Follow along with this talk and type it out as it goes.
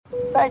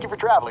Thank you for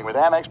traveling with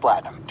Amex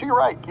Platinum. To your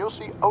right, you'll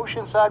see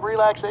oceanside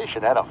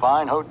relaxation at a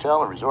fine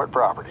hotel and resort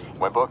property.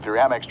 When booked through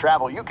Amex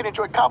Travel, you can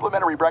enjoy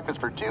complimentary breakfast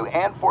for 2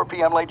 and 4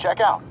 p.m. late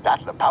checkout.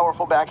 That's the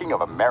powerful backing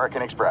of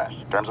American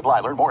Express. Terms apply.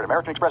 Learn more at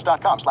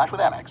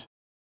americanexpress.com/withAmex.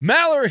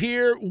 Maller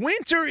here.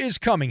 Winter is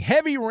coming.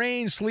 Heavy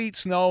rain, sleet,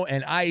 snow,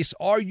 and ice.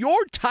 Are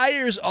your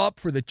tires up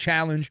for the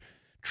challenge?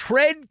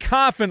 Tread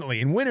confidently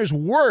in winter's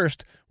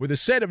worst with a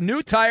set of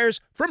new tires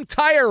from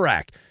Tire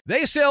Rack.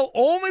 They sell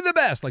only the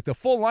best, like the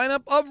full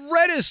lineup of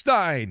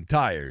Redestein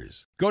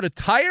tires. Go to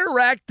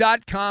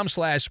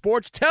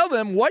TireRack.com/sports. Tell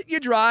them what you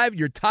drive.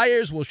 Your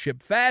tires will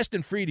ship fast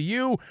and free to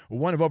you.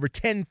 One of over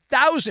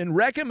 10,000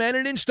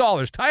 recommended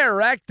installers.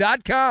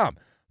 TireRack.com.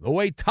 The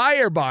way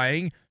tire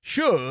buying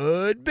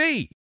should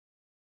be.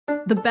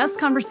 The best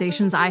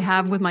conversations I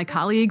have with my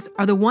colleagues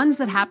are the ones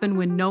that happen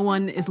when no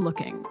one is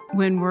looking,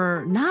 when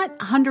we're not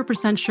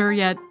 100% sure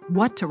yet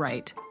what to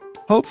write.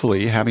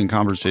 Hopefully, having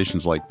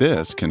conversations like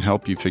this can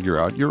help you figure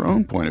out your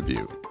own point of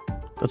view.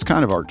 That's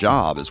kind of our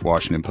job as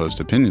Washington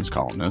Post opinions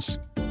columnists.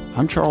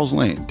 I'm Charles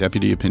Lane,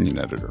 Deputy Opinion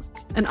Editor.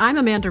 And I'm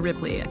Amanda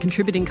Ripley, a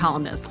contributing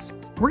columnist.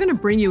 We're going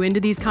to bring you into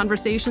these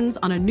conversations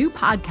on a new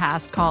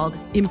podcast called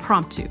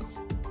Impromptu.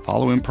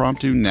 Follow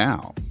Impromptu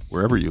now,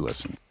 wherever you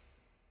listen.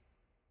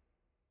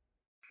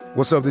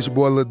 What's up, this your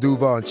boy Lil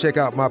Duval, and check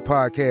out my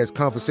podcast,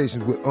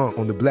 Conversations with Unc,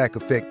 on the Black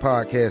Effect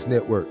Podcast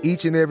Network.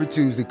 Each and every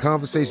Tuesday,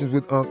 Conversations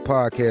with Unc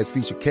podcast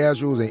feature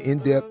casuals and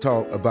in-depth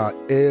talk about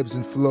ebbs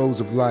and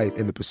flows of life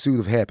and the pursuit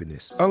of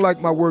happiness.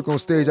 Unlike my work on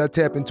stage, I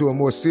tap into a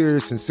more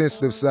serious and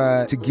sensitive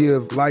side to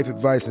give life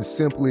advice and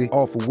simply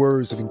offer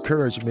words of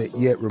encouragement,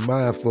 yet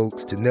remind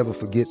folks to never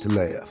forget to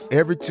laugh.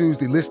 Every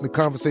Tuesday, listen to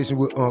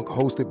Conversations with Unc,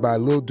 hosted by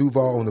Lil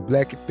Duval on the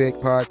Black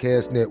Effect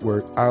Podcast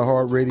Network,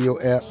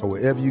 iHeartRadio app, or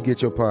wherever you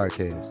get your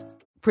podcasts.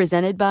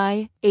 Presented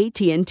by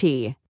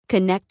AT&T.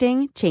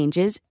 Connecting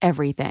changes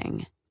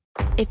everything.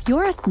 If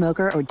you're a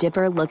smoker or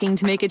dipper looking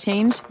to make a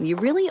change, you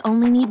really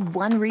only need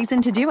one reason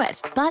to do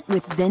it. But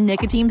with Zyn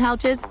nicotine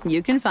pouches,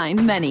 you can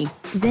find many.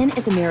 Zyn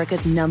is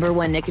America's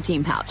 #1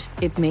 nicotine pouch.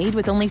 It's made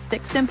with only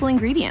 6 simple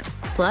ingredients.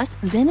 Plus,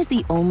 Zyn is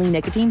the only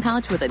nicotine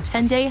pouch with a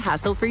 10-day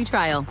hassle-free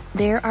trial.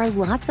 There are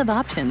lots of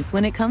options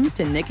when it comes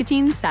to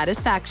nicotine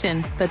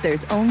satisfaction, but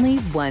there's only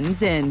one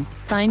Zyn.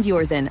 Find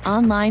your Zyn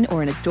online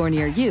or in a store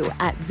near you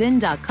at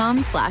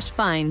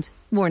zyn.com/find.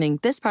 Warning,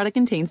 this product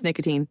contains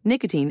nicotine.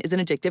 Nicotine is an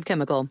addictive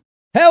chemical.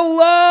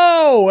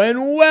 Hello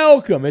and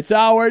welcome. It's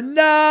our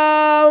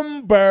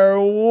number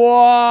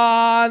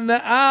one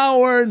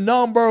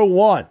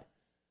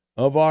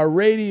of our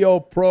radio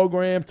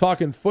program,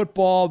 talking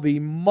football, the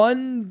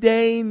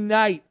Monday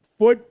night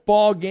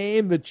football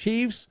game. The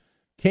Chiefs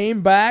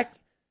came back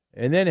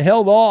and then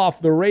held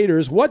off the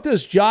Raiders. What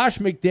does Josh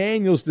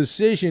McDaniels'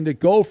 decision to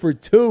go for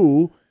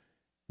 2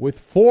 with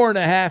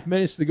 4.5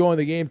 minutes to go in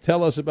the game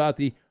tell us about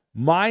the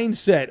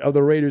mindset of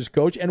the Raiders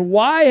coach, and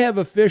why have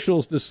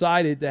officials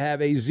decided to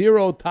have a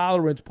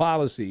zero-tolerance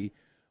policy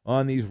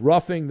on these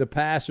roughing the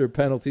passer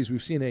penalties?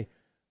 We've seen a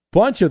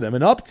bunch of them,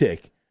 an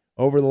uptick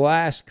over the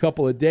last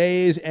couple of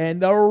days,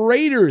 and the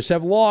Raiders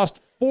have lost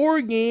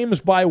 4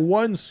 games by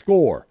 1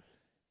 score.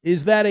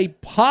 Is that a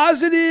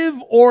positive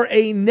or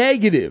a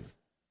negative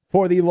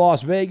for the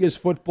Las Vegas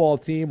football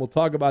team? We'll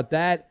talk about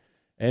that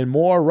and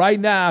more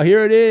right now.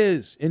 Here it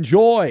is.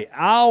 Enjoy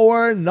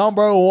our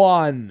number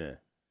one.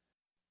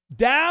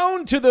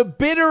 Down to the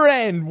bitter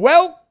end.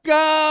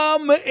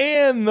 Welcome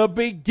in the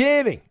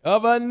beginning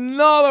of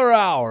another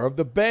hour of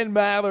the Ben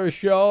Maller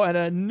Show and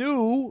a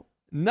new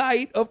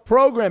night of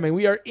programming.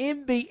 We are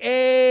in the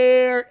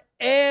air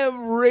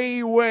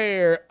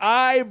everywhere,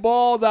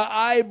 eyeball to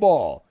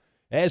eyeball,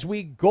 as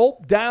we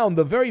gulp down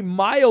the very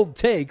mild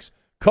takes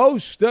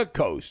coast to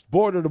coast,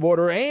 border to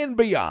border, and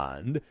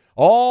beyond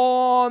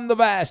on the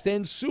vast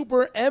and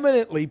super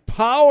eminently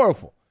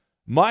powerful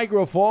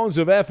microphones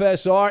of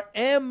FSR,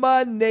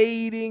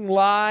 emanating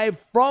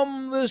live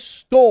from the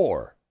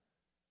store,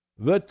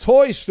 the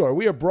toy store.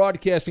 We are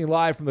broadcasting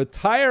live from the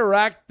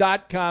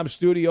TireRack.com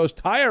studios.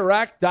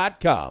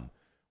 TireRack.com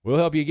will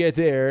help you get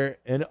there.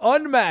 An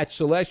unmatched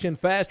selection,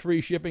 fast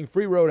free shipping,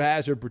 free road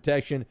hazard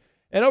protection,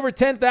 and over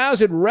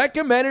 10,000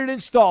 recommended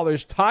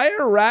installers.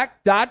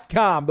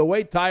 TireRack.com, the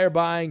way tire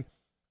buying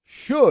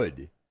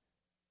should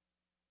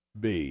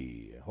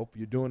be. I hope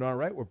you're doing all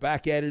right. We're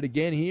back at it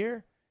again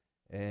here.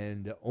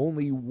 And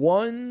only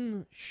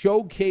one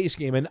showcase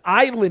game, an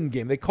island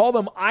game. They call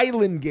them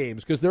island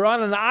games because they're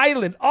on an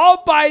island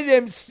all by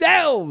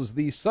themselves.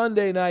 The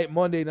Sunday night,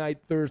 Monday night,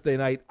 Thursday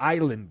night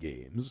island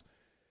games.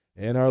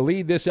 And our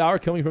lead this hour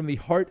coming from the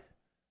heart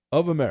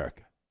of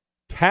America,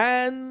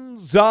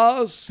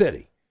 Kansas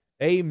City,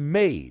 a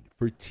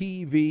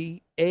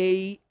made-for-TV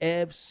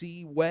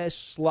AFC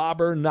West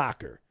slobber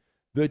knocker.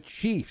 The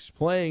Chiefs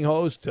playing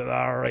host to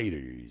the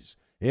Raiders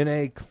in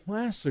a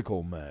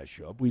classical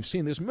mashup. We've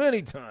seen this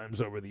many times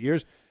over the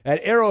years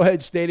at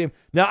Arrowhead Stadium.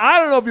 Now, I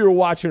don't know if you were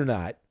watching or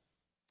not.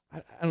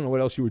 I don't know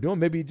what else you were doing.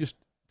 Maybe you just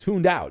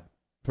tuned out.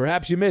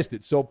 Perhaps you missed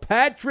it. So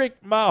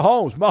Patrick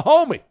Mahomes,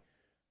 Mahomie,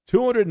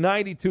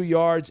 292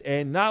 yards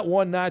and not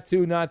 1, not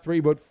 2, not 3,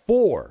 but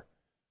 4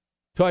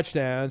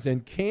 touchdowns,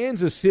 and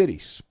Kansas City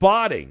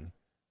spotting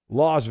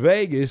Las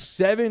Vegas,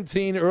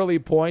 17 early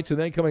points, and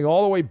then coming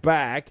all the way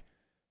back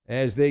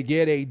as they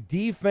get a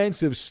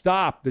defensive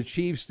stop. The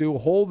Chiefs do,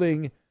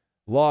 holding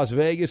Las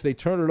Vegas. They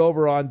turn it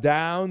over on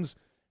downs,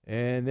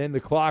 and then the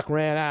clock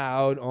ran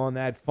out on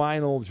that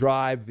final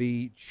drive.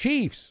 The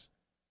Chiefs,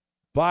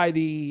 by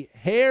the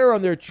hair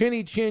on their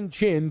chinny chin,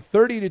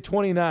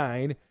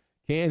 30-29,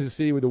 Kansas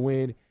City with the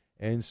win.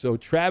 And so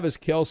Travis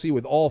Kelce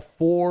with all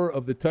 4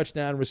 of the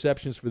touchdown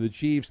receptions for the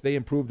Chiefs. They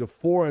improved to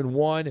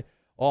 4-1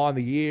 on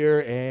the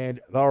year,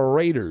 and the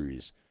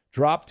Raiders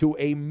dropped to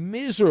a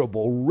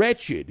miserable,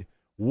 wretched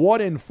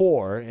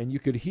 1-4. And you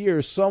could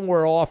hear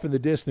somewhere off in the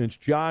distance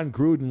John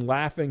Gruden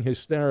laughing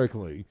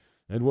hysterically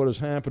at what has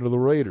happened to the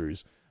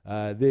Raiders.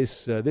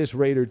 This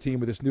Raider team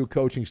with this new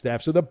coaching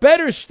staff. So the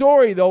better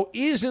story, though,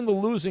 is in the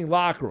losing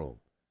locker room.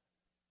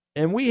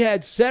 And we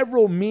had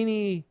several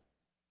mini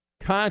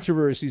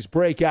controversies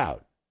break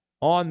out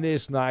on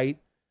this night.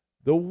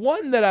 The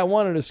one that I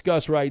want to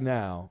discuss right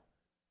now,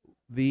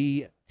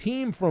 the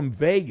team from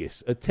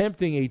Vegas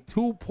attempting a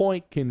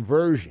 2-point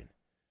conversion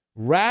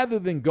rather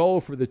than go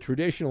for the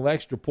traditional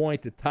extra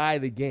point to tie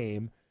the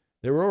game.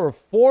 There were over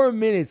 4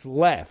 minutes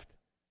left.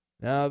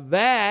 Now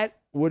that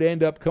would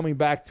end up coming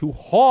back to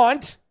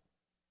haunt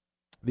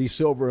the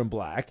Silver and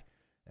Black,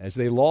 as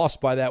they lost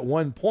by that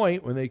 1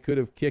 point when they could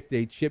have kicked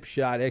a chip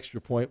shot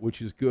extra point,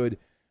 which is good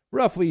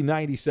roughly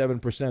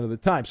 97% of the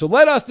time. So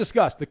let us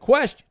discuss the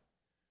question.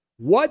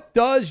 What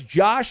does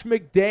Josh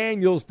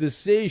McDaniels'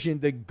 decision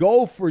to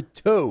go for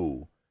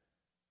 2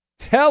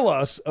 tell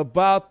us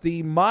about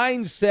the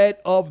mindset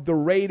of the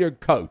Raider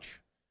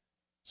coach?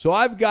 So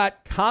I've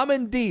got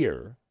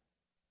commandeer,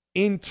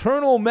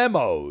 internal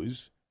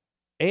memos,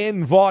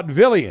 and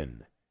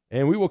vaudevillian.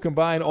 And we will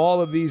combine all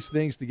of these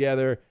things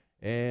together,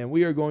 and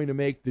we are going to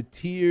make the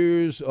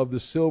Tears of the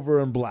Silver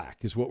and Black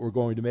is what we're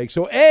going to make.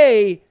 So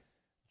A,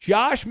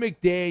 Josh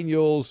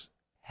McDaniels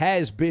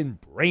has been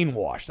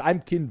brainwashed. I'm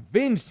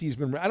convinced he's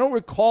been. I don't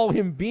recall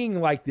him being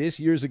like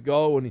this years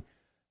ago when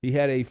he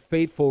had a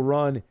fateful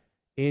run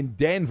in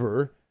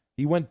Denver.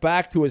 He went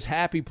back to his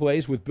happy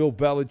place with Bill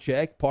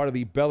Belichick, part of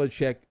the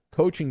Belichick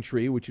coaching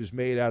tree, which is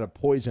made out of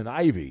poison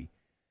ivy.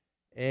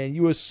 And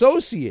you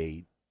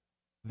associate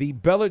the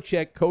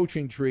Belichick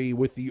coaching tree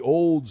with the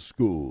old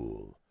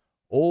school,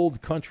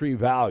 old country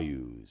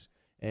values.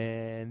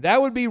 And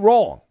that would be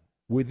wrong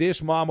with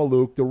this Mama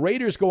Luke. The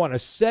Raiders go on a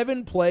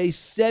 7-play,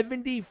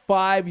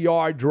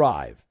 75-yard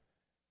drive,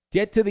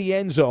 get to the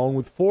end zone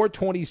with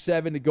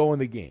 4:27 to go in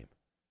the game.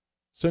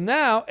 So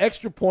now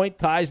extra point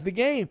ties the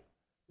game.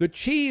 The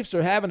Chiefs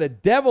are having a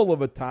devil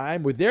of a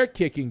time with their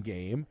kicking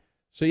game,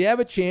 so you have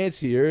a chance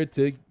here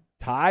to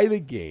tie the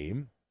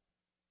game,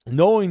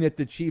 knowing that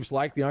the Chiefs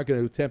likely aren't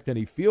going to attempt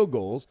any field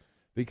goals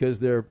because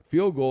their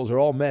field goals are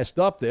all messed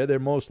up there. They're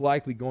most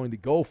likely going to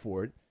go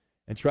for it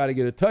and try to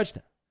get a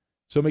touchdown.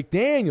 So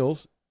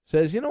McDaniels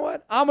says, you know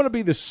what? I'm going to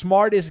be the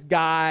smartest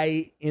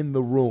guy in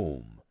the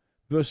room,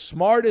 the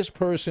smartest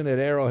person at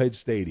Arrowhead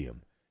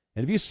Stadium.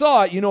 And if you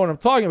saw it, you know what I'm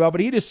talking about.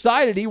 But he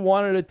decided he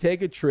wanted to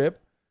take a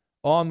trip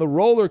on the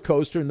roller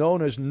coaster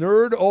known as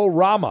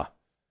Nerd-O-Rama.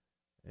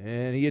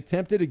 And he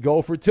attempted to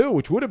go for 2,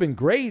 which would have been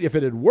great if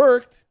it had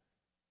worked.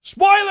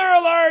 Spoiler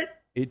alert!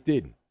 It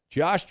didn't.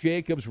 Josh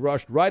Jacobs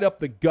rushed right up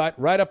the gut,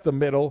 right up the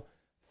middle,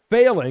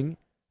 failing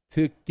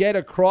to get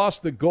across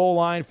the goal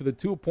line for the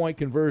 2-point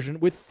conversion.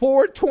 With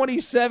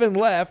 4:27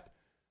 left,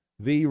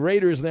 the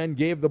Raiders then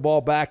gave the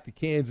ball back to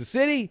Kansas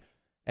City,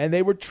 and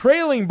they were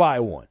trailing by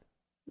 1.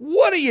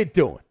 What are you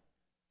doing?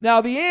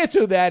 Now, the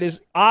answer to that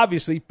is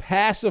obviously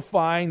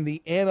pacifying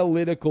the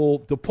analytical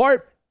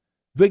department.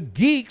 The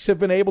geeks have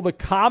been able to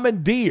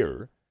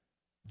commandeer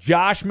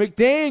Josh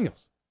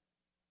McDaniels.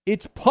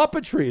 It's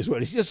puppetry is what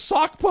it is. He's a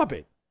sock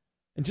puppet.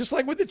 And just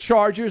like with the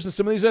Chargers and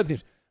some of these other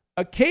teams,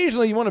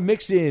 occasionally you want to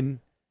mix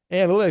in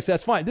analytics.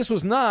 That's fine. This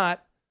was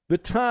not the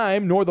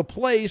time nor the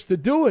place to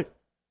do it.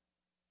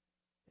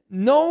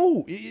 No.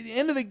 At the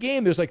end of the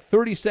game, there's like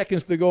 30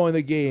 seconds to go in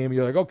the game.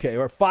 You're like, okay,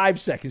 or 5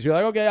 seconds. You're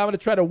like, okay, I'm going to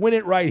try to win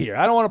it right here.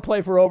 I don't want to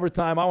play for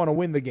overtime. I want to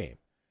win the game.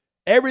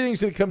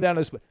 Everything's going to come down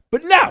to this.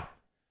 But no.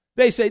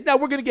 They say, no,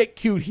 we're going to get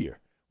cute here.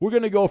 We're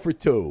going to go for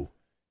 2.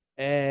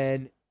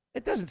 And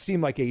it doesn't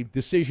seem like a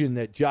decision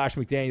that Josh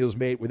McDaniels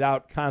made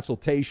without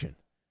consultation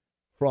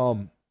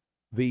from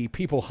the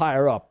people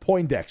higher up,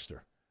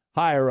 Poindexter,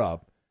 higher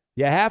up.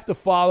 You have to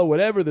follow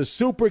whatever the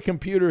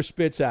supercomputer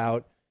spits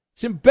out.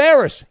 It's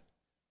embarrassing.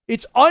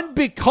 It's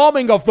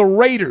unbecoming of the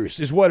Raiders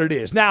is what it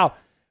is. Now,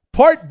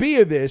 part B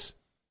of this,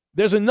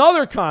 there's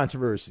another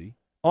controversy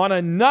on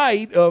a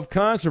night of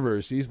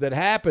controversies that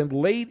happened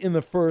late in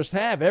the first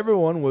half.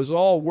 Everyone was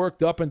all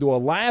worked up into a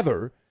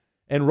lather,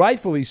 and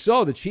rightfully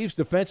so. The Chiefs'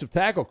 defensive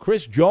tackle,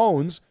 Chris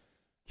Jones,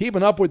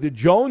 keeping up with the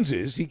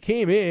Joneses. He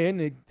came in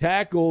and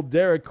tackled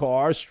Derek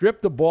Carr,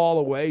 stripped the ball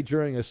away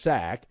during a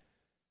sack,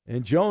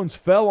 and Jones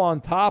fell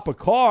on top of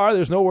Carr.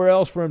 There's nowhere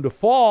else for him to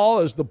fall.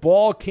 As the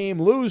ball came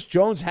loose,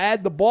 Jones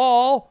had the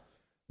ball.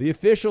 The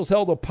officials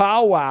held a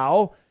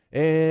powwow,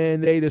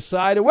 and they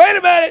decided, wait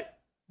a minute,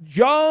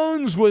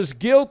 Jones was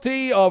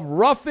guilty of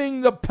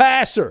roughing the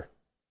passer,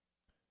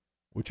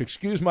 which,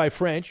 excuse my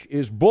French,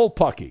 is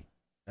bullpucky.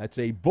 That's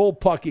a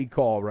bullpucky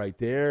call right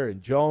there.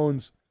 And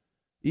Jones,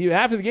 even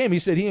after the game, he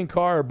said he and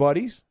Carr are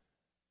buddies.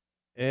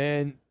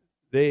 And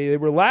they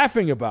were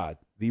laughing about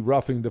the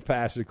roughing the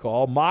passer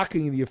call,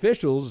 mocking the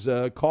officials.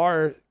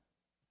 Carr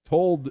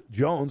told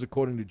Jones,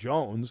 according to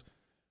Jones,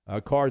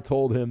 Carr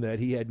told him that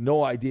he had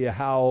no idea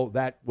how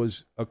that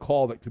was a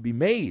call that could be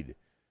made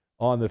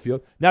on the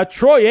field. Now,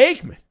 Troy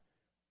Aikman,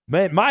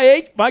 man,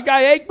 my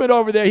guy Aikman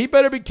over there, he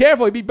better be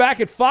careful. He'll be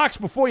back at Fox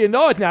before you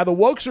know it now. The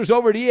Wokesters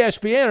over at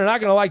ESPN are not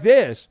going to like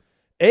this.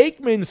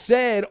 Aikman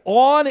said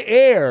on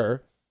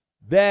air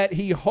that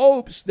he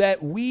hopes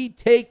that we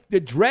take the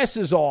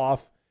dresses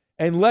off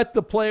and let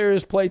the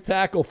players play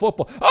tackle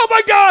football. Oh,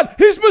 my God,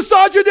 he's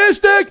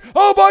misogynistic.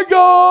 Oh, my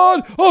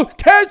God. Oh,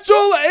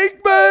 cancel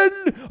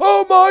Aikman.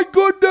 Oh, my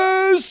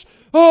goodness.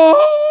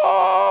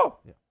 Oh.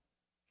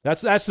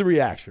 That's the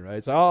reaction, right?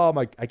 It's, oh,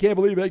 my, I can't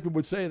believe Aikman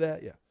would say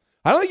that. Yeah.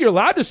 I don't think you're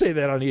allowed to say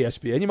that on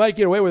ESPN. You might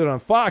get away with it on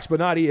Fox, but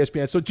not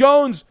ESPN. So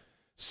Jones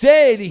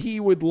said he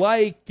would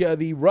like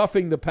the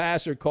roughing the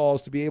passer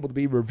calls to be able to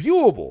be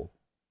reviewable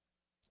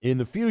in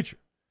the future.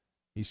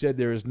 He said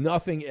there is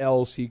nothing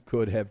else he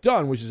could have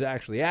done, which is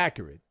actually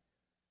accurate.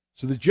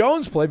 So the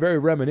Jones play, very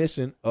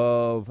reminiscent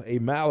of a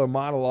Maller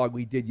monologue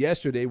we did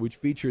yesterday, which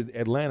featured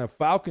Atlanta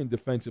Falcon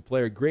defensive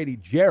player Grady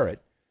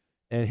Jarrett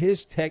and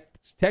his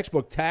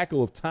textbook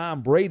tackle of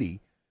Tom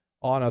Brady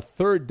on a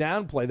third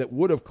down play that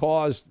would have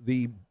caused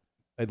the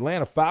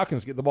Atlanta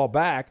Falcons to get the ball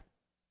back,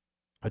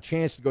 a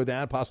chance to go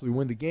down, possibly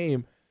win the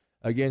game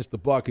against the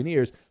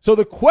Buccaneers. So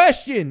the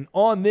question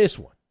on this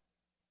one,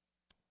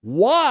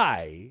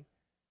 why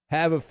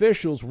have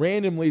officials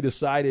randomly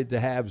decided to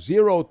have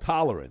zero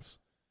tolerance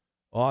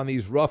on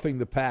these roughing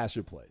the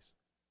passer plays?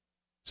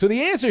 So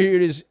the answer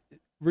here is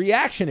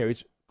reactionary.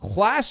 It's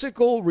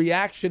classical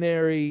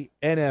reactionary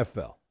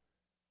NFL.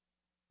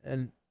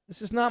 And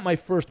this is not my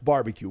first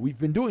barbecue. We've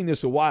been doing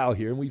this a while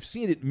here, and we've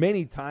seen it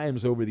many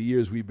times over the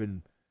years. We've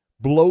been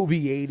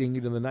bloviating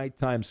into the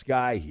nighttime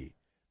sky here.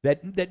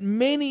 That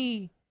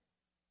many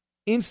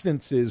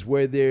instances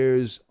where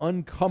there's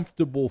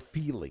uncomfortable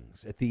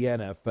feelings at the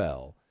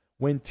NFL,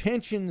 when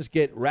tensions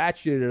get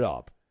ratcheted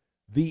up,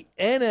 the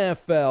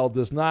NFL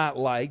does not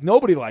like,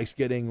 nobody likes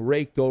getting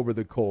raked over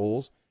the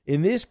coals.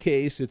 In this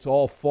case, it's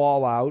all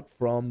fallout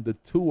from the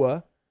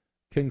Tua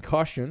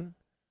concussion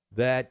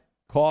that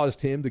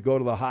caused him to go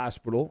to the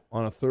hospital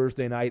on a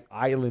Thursday night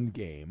island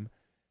game.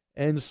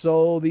 And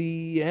so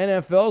the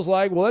NFL's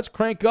like, well, let's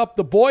crank up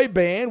the boy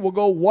band. We'll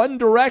go one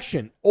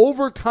direction.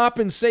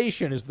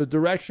 Overcompensation is the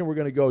direction we're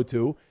going to go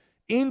to.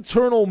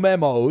 Internal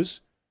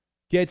memos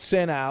get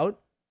sent out,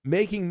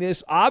 making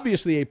this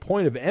obviously a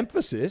point of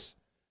emphasis,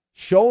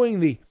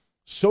 showing the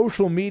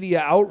social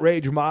media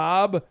outrage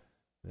mob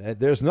that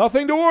there's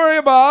nothing to worry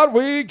about.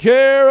 We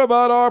care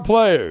about our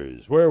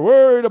players. We're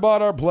worried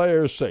about our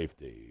players'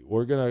 safety.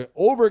 We're going to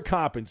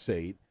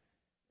overcompensate,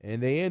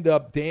 and they end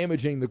up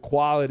damaging the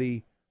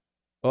quality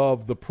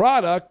of the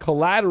product,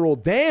 collateral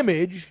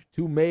damage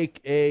to make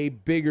a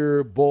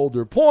bigger,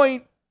 bolder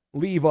point.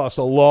 Leave us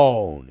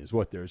alone is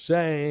what they're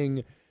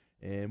saying.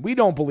 And we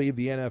don't believe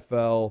the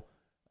NFL,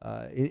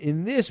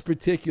 in this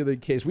particular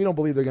case, we don't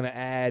believe they're going to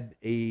add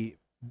a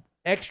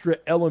extra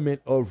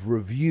element of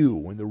review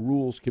when the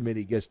rules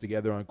committee gets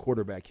together on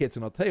quarterback hits.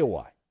 And I'll tell you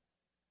why.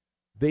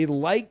 They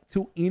like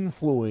to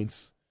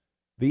influence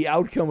the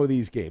outcome of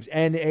these games.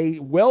 And a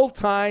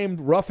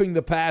well-timed roughing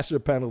the passer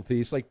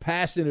penalty, it's like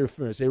pass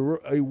interference,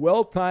 a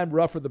well-timed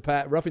roughing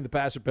the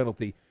passer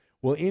penalty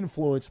will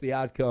influence the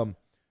outcome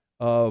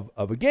of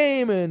a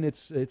game, and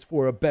it's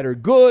for a better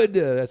good.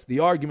 That's the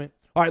argument.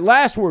 All right,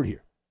 last word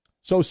here.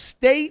 So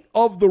state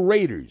of the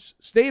Raiders.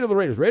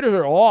 Raiders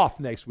are off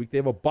next week. They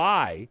have a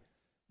bye.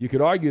 You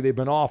could argue they've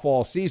been off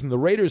all season. The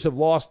Raiders have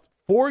lost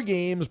 4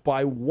 games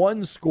by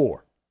 1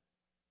 score.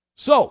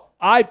 So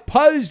I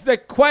pose the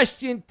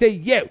question to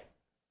you.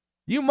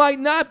 You might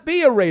not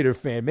be a Raider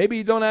fan. Maybe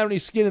you don't have any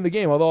skin in the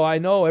game, although I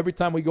know every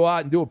time we go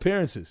out and do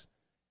appearances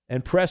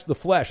and press the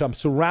flesh, I'm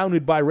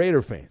surrounded by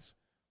Raider fans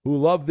who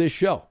love this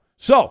show.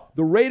 So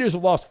the Raiders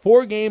have lost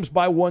 4 games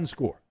by 1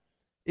 score.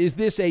 Is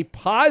this a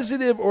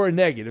positive or a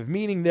negative,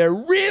 meaning they're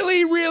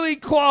really, really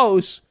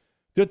close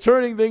to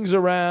turning things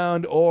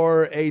around,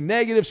 or a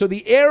negative? So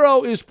the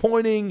arrow is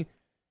pointing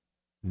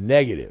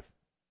negative.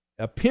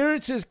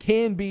 Appearances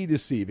can be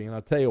deceiving, and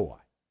I'll tell you why.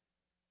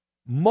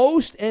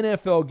 Most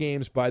NFL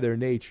games, by their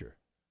nature,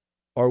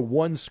 are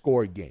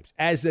 1-score games.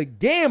 As a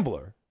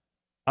gambler,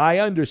 I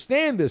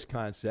understand this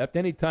concept.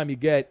 Anytime you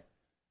get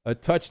a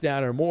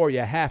touchdown or more, you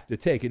have to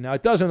take it. Now,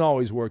 it doesn't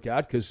always work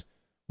out, because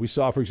we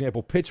saw, for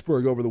example,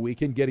 Pittsburgh over the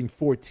weekend getting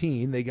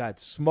 14. They got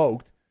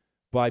smoked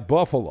by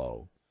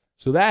Buffalo.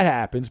 So that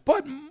happens.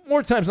 But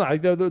more times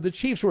than not, the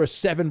Chiefs were a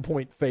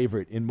 7-point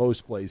favorite in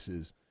most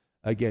places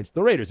against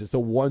the Raiders. It's a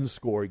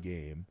 1-score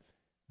game.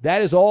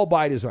 That is all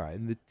by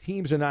design. The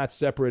teams are not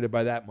separated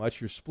by that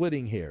much. You're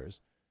splitting hairs.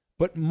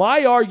 But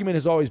my argument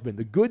has always been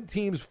the good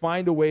teams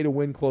find a way to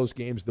win close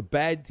games. The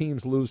bad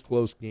teams lose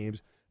close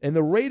games. And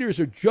the Raiders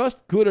are just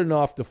good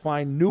enough to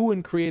find new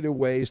and creative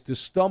ways to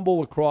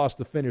stumble across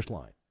the finish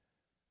line.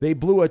 They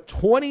blew a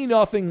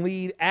 20-0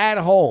 lead at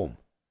home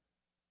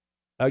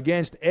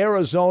against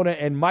Arizona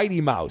and Mighty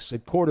Mouse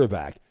at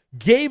quarterback.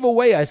 Gave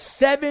away a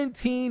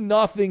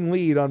 17-0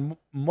 lead on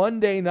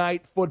Monday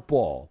Night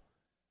Football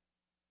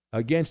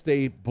against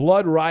a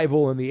blood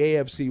rival in the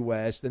AFC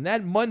West. And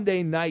that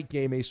Monday night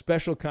game, a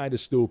special kind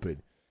of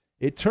stupid.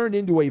 It turned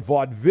into a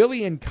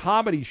vaudevillian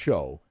comedy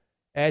show.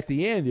 At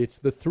the end, it's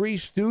the Three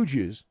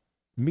Stooges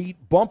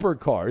meet bumper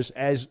cars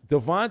as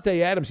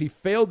Davante Adams, he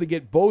failed to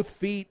get both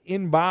feet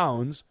in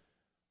bounds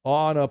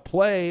on a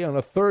play, on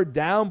a third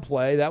down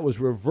play. That was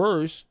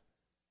reversed.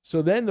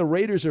 So then the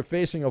Raiders are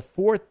facing a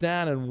 4th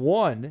down and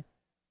 1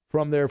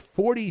 from their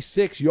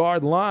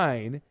 46-yard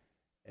line.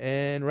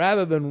 And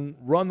rather than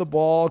run the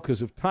ball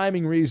because of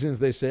timing reasons,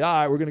 they say, all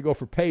right, we're going to go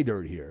for pay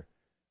dirt here.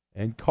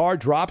 And Carr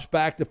drops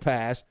back to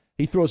pass.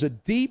 He throws a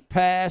deep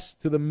pass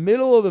to the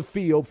middle of the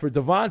field for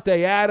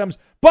Davante Adams.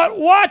 But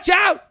watch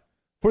out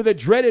for the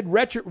dreaded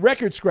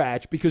record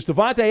scratch because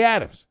Davante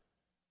Adams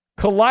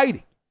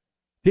colliding.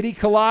 Did he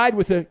collide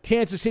with a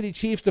Kansas City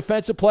Chiefs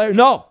defensive player?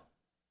 No.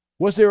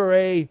 Was there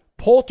a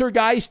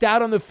poltergeist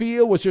out on the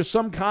field? Was there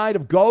some kind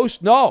of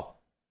ghost? No.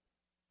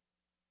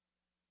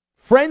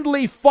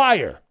 Friendly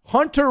fire.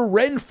 Hunter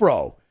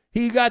Renfrow.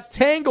 He got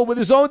tangled with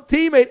his own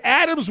teammate.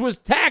 Adams was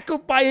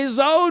tackled by his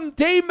own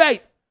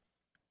teammate.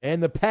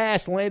 And the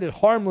pass landed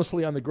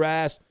harmlessly on the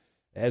grass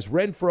as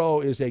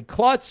Renfrow is a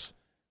klutz.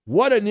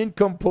 What an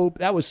nincompoop.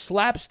 That was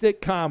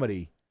slapstick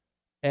comedy.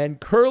 And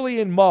Curly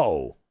and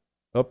Moe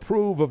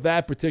approve of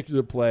that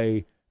particular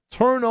play.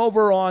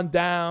 Turnover on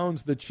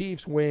downs. The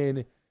Chiefs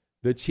win.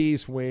 The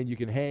Chiefs win. You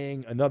can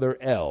hang another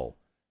L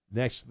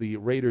next to the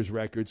Raiders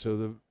record. So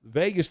the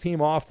Vegas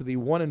team off to the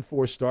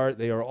 1-4 start.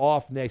 They are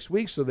off next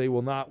week, so they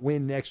will not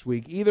win next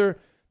week either.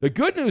 The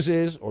good news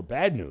is, or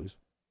bad news,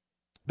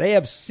 they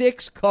have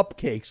 6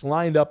 cupcakes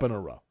lined up in a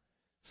row.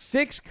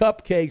 6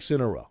 cupcakes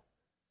in a row.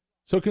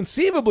 So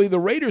conceivably, the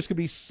Raiders could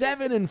be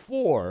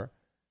 7-4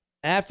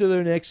 after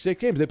their next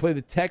 6 games. They play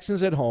the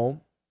Texans at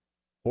home.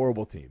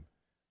 Horrible team.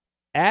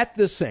 At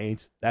the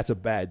Saints, that's a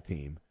bad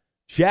team.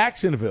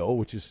 Jacksonville,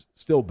 which is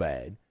still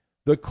bad.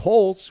 The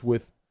Colts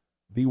with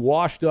the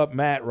washed-up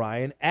Matt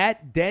Ryan.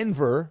 At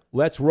Denver,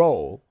 let's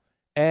roll.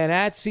 And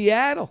at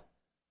Seattle.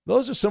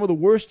 Those are some of the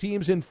worst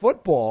teams in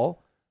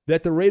football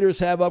that the Raiders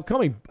have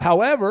upcoming.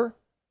 However,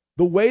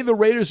 the way the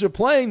Raiders are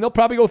playing, they'll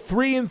probably go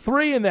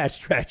 3-3 in that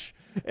stretch.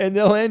 And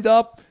they'll end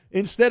up,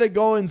 instead of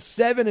going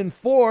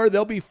 7-4,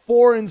 they'll be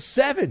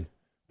 4-7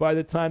 by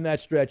the time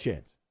that stretch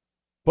ends.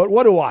 But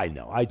what do I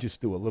know? I just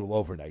do a little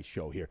overnight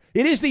show here.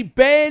 It is the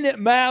Ben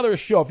Maller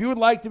Show. If you would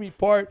like to be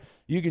part,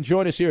 you can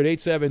join us here at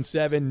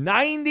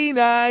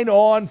 877-99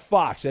 on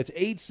Fox. That's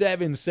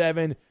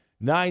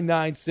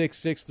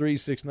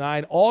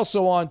 877-996-6369.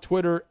 Also on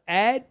Twitter,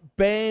 at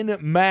Ben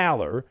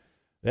Maller.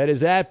 That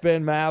is at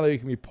Ben Maller. You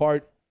can be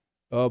part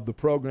of the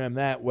program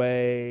that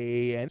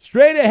way. And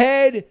straight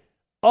ahead,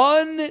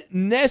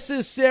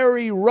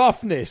 unnecessary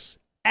roughness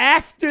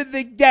after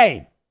the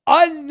game.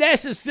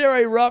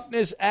 Unnecessary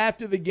roughness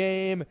after the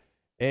game.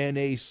 And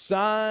a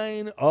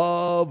sign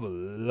of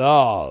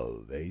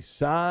love. A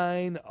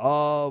sign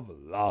of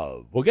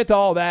love. We'll get to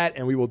all that,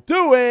 and we will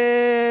do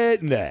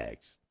it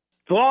next.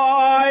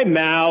 Fly,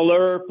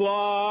 Maller,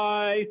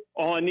 fly,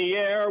 on the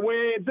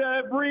airwaves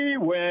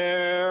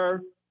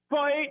everywhere.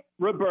 Fight,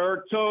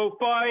 Roberto,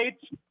 fight.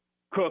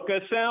 Cook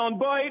a sound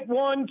bite,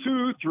 1,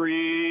 2,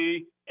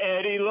 3.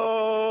 Eddie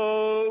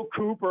Low,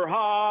 Cooper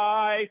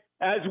High,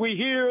 as we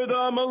hear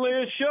the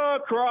militia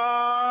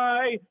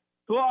cry.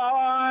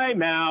 Fly,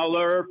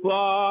 Maller,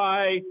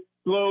 fly,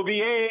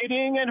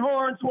 bloviating and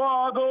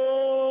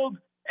hornswoggled.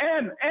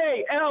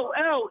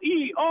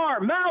 M-A-L-L-E-R,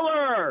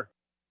 Maller.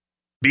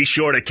 Be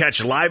sure to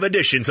catch live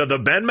editions of the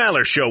Ben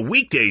Maller Show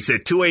weekdays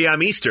at 2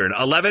 a.m. Eastern,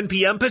 11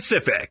 p.m.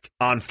 Pacific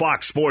on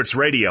Fox Sports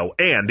Radio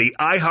and the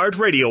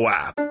iHeartRadio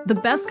app. The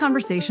best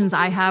conversations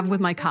I have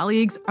with my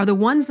colleagues are the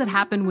ones that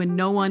happen when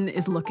no one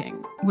is looking,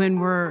 when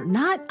we're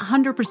not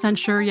 100%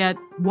 sure yet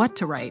what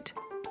to write.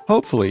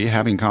 Hopefully,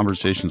 having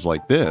conversations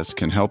like this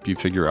can help you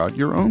figure out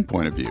your own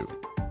point of view.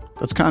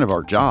 That's kind of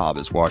our job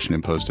as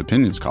Washington Post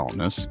opinions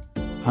columnists.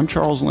 I'm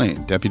Charles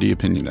Lane, Deputy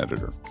Opinion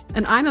Editor.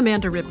 And I'm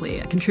Amanda Ripley,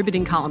 a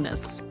contributing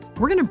columnist.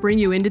 We're going to bring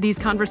you into these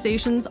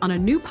conversations on a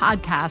new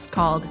podcast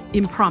called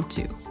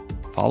Impromptu.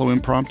 Follow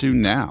Impromptu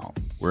now,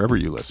 wherever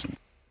you listen.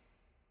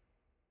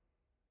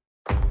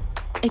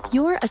 If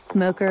you're a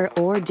smoker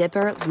or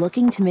dipper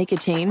looking to make a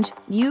change,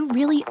 you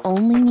really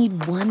only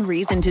need one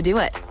reason to do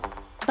it.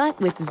 But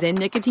with Zyn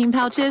nicotine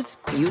pouches,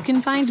 you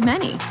can find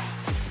many.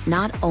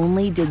 Not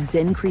only did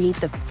Zyn create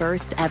the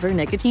first ever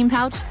nicotine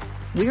pouch,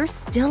 we're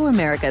still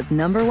America's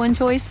 #1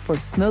 choice for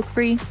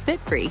smoke-free,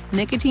 spit-free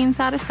nicotine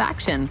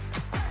satisfaction.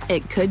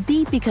 It could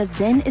be because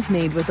Zyn is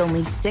made with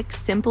only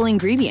 6 simple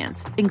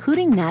ingredients,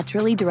 including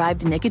naturally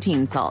derived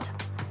nicotine salt.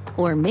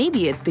 Or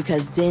maybe it's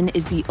because Zyn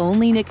is the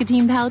only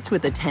nicotine pouch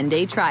with a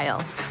 10-day trial.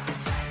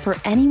 For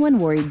anyone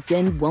worried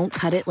Zyn won't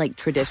cut it like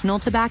traditional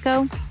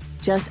tobacco,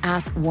 Just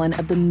ask one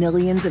of the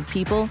millions of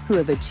people who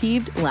have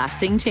achieved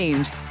lasting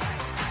change.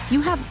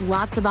 You have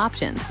lots of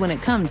options when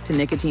it comes to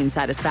nicotine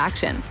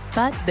satisfaction,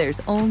 but there's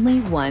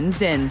only one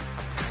Zyn.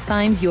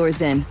 Find your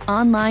Zyn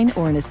online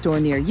or in a store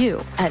near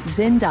you at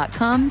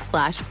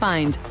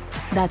zyn.com/find.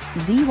 That's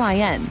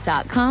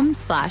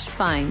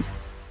ZYN.com/find.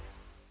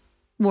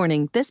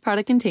 Warning, this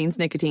product contains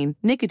nicotine.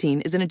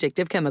 Nicotine is an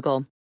addictive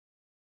chemical.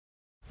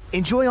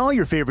 Enjoy all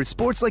your favorite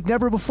sports like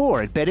never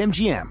before at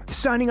BetMGM.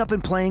 Signing up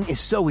and playing is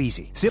so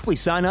easy. Simply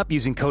sign up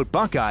using code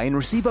Buckeye and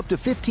receive up to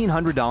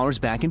 $1,500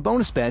 back in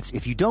bonus bets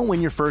if you don't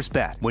win your first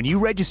bet. When you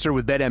register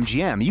with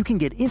BetMGM, you can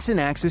get instant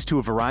access to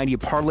a variety of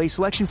parlay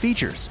selection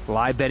features,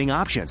 live betting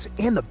options,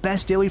 and the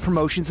best daily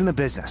promotions in the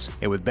business.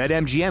 And with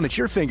BetMGM at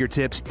your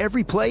fingertips,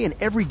 every play and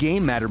every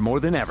game matter more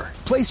than ever.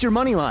 Place your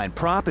moneyline,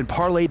 prop, and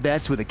parlay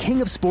bets with the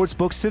king of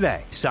sportsbooks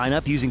today. Sign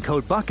up using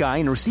code Buckeye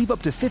and receive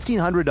up to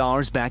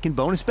 $1,500 back in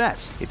bonus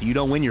bets if you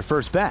don't win your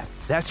first bet.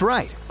 That's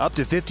right, up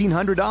to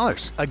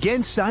 $1,500.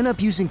 Again, sign up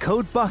using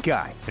code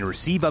Buckeye and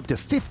receive up to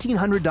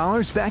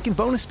 $1,500 back in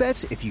bonus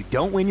bets if you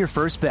don't win your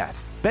first bet.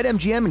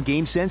 BetMGM and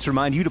GameSense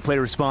remind you to play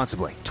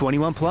responsibly.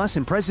 21 plus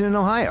and present in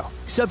Ohio.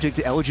 Subject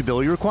to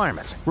eligibility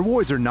requirements.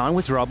 Rewards are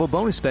non-withdrawable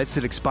bonus bets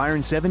that expire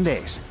in 7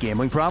 days.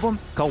 Gambling problem?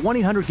 Call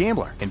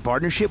 1-800-GAMBLER in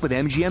partnership with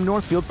MGM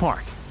Northfield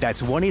Park.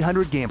 That's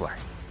 1-800-GAMBLER.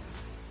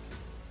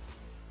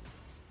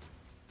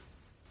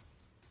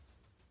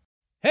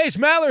 Hey, it's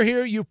Maller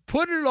here. You've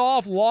put it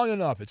off long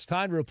enough. It's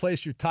time to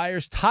replace your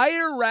tires.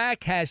 Tire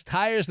Rack has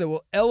tires that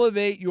will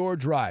elevate your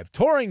drive.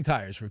 Touring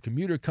tires for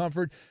commuter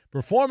comfort,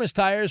 performance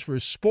tires for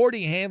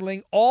sporty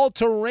handling,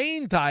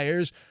 all-terrain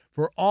tires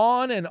for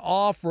on- and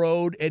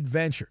off-road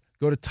adventure.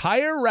 Go to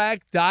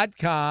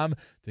TireRack.com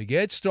to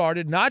get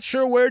started. Not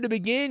sure where to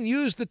begin?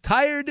 Use the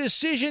Tire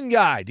Decision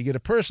Guide to get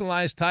a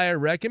personalized tire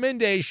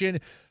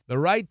recommendation. The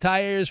right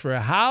tires for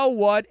how,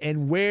 what,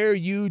 and where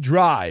you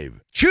drive.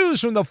 Choose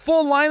from the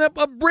full lineup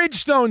of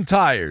Bridgestone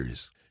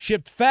tires.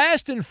 Shipped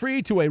fast and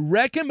free to a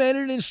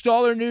recommended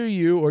installer near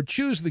you, or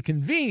choose the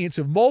convenience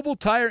of mobile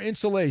tire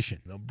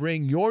installation. They'll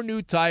bring your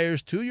new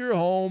tires to your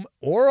home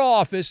or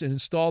office and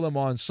install them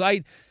on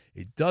site.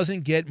 It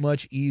doesn't get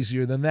much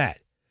easier than that.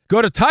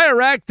 Go to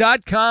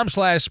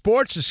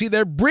TireRack.com/sports to see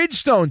their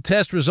Bridgestone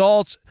test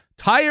results,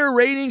 tire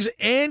ratings,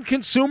 and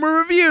consumer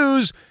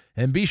reviews.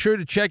 And be sure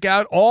to check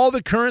out all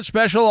the current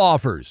special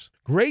offers.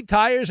 Great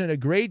tires and a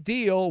great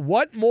deal.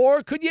 What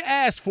more could you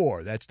ask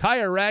for? That's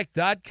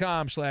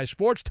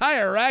TireRack.com/sports.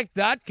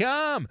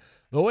 TireRack.com.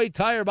 The way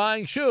tire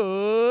buying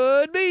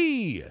should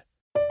be.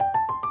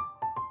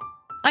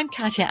 I'm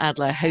Katya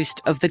Adler,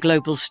 host of The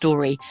Global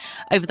Story.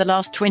 Over the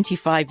last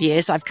 25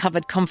 years, I've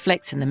covered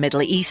conflicts in the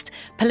Middle East,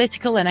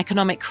 political and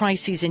economic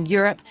crises in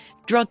Europe,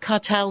 drug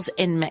cartels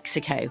in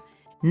Mexico.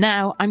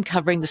 Now I'm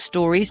covering the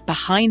stories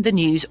behind the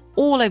news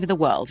all over the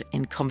world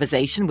in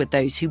conversation with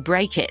those who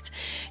break it.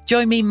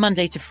 Join me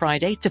Monday to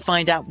Friday to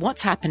find out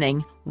what's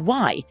happening,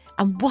 why,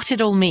 and what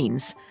it all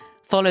means.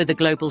 Follow The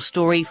Global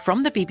Story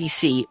from the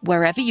BBC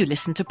wherever you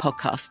listen to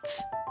podcasts.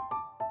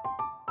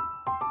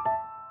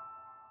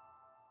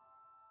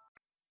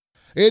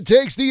 It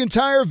takes the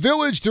entire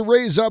village to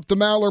raise up the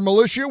Maller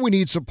Militia. We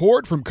need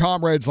support from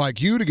comrades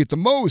like you to get the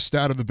most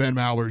out of the Ben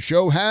Maller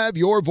Show. Have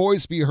your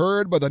voice be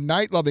heard by the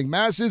night-loving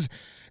masses.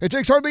 It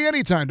takes hardly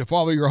any time to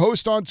follow your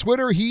host on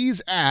Twitter.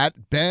 He's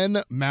at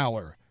Ben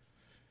Maller.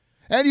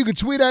 And you can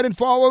tweet at and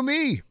follow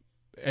me,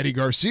 Eddie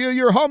Garcia,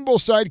 your humble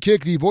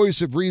sidekick, the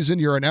voice of reason,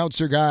 your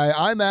announcer guy.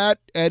 I'm at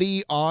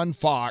Eddie on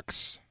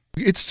Fox.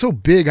 It's so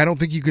big, I don't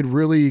think you could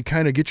really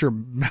kind of get your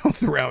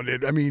mouth around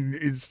it. I mean,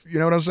 it's, you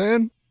know what I'm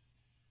saying?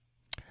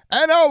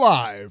 And now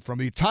live from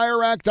the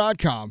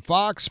TireRack.com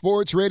Fox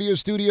Sports Radio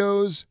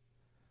studios,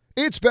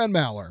 it's Ben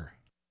Maller.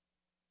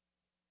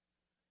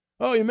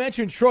 Oh, you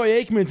mentioned Troy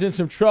Aikman's in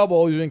some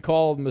trouble. He's been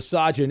called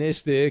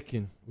misogynistic,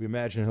 and we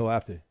imagine he'll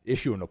have to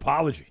issue an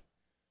apology.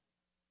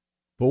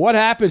 But what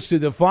happens to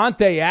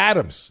Davante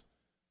Adams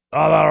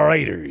of the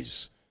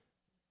Raiders?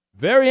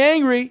 Very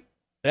angry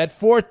at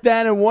 4th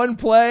down and 1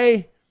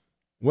 play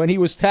when he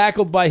was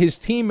tackled by his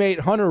teammate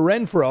Hunter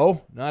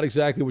Renfrow. Not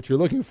exactly what you're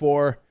looking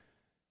for.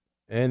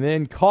 And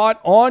then caught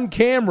on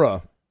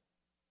camera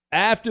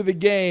after the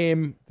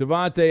game,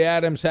 Davante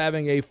Adams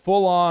having a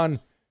full-on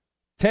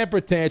temper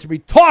tantrum. He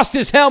tossed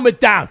his helmet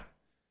down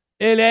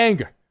in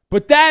anger.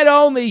 But that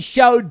only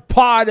showed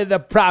part of the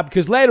problem,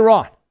 because later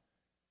on,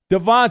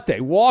 Davante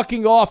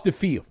walking off the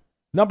field,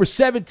 number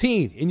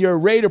 17 in your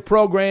Raider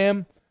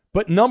program,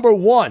 but number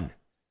 1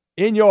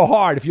 in your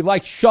heart if you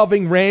like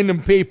shoving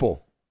random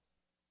people.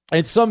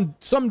 And some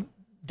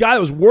guy that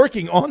was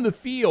working on the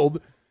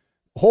field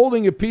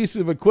holding a piece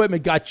of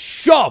equipment got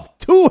shoved,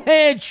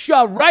 2-hand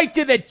shove right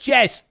to the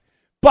chest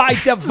by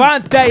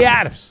Davante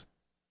Adams.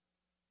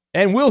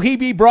 And will he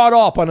be brought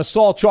up on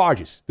assault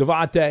charges?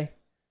 Davante,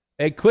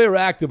 a clear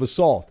act of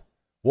assault,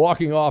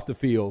 walking off the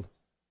field.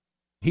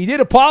 He did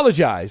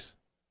apologize.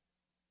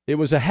 It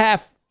was a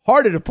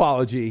half-hearted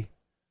apology.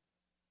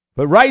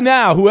 But right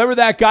now, whoever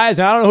that guy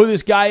is, I don't know who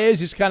this guy is,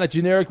 this kind of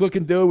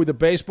generic-looking dude with a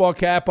baseball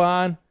cap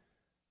on,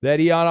 that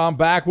he on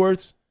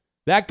backwards.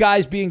 That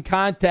guy's being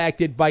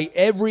contacted by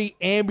every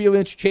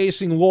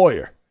ambulance-chasing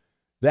lawyer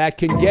that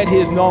can get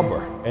his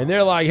number. And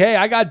they're like, hey,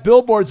 I got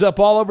billboards up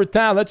all over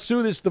town. Let's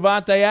sue this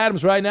Davante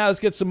Adams right now. Let's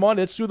get some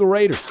money. Let's sue the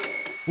Raiders.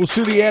 We'll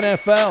sue the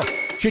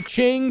NFL.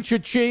 Cha-ching,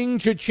 cha-ching,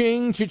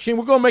 cha-ching, cha-ching.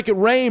 We're going to make it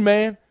rain,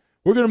 man.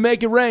 We're going to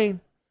make it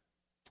rain.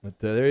 But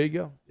there you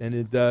go.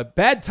 And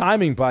bad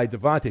timing by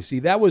Davante. See,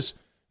 that was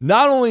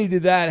not only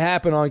did that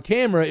happen on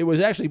camera, it was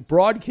actually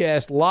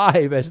broadcast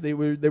live as they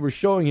were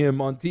showing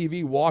him on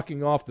TV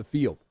walking off the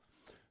field.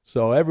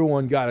 So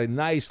everyone got a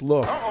nice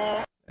look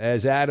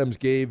as Adams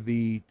gave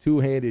the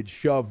two-handed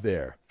shove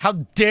there. How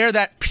dare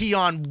that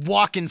peon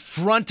walk in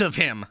front of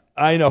him?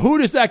 I know. Who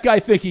does that guy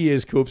think he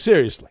is, Coop?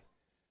 Seriously.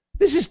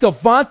 This is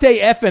Davante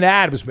effing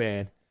Adams,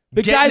 man.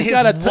 The guy's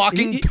got a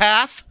walking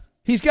path.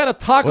 He's got a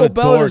Taco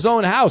Bell in his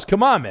own house.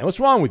 Come on, man. What's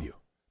wrong with you?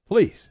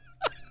 Please.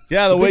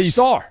 Yeah, the way you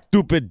star.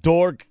 Stupid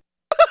dork.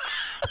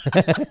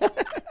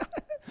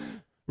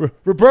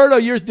 Roberto,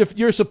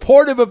 you're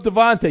supportive of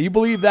Davante. You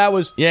believe that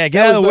was... Yeah,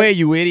 get out of the way,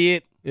 you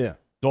idiot. Yeah.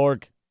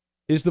 Dork.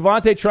 Is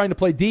Davante trying to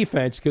play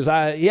defense? Because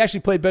he actually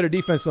played better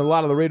defense than a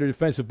lot of the Raider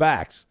defensive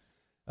backs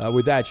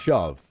with that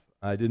shove.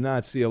 I did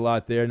not see a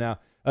lot there. Now,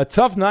 a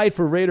tough night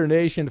for Raider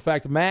Nation. In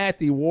fact, Matt,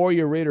 the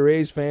Warrior Raider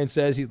A's fan,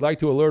 says he'd like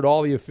to alert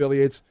all the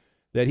affiliates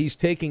that he's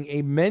taking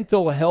a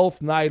mental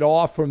health night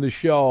off from the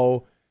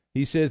show.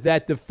 He says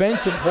that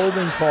defensive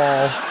holding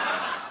call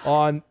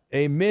on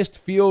a missed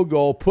field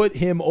goal put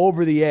him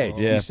over the edge.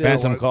 Yeah,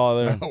 phantom call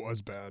there. That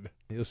was bad.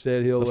 He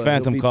said he'll the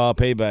phantom call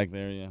payback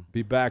there. Yeah,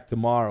 be back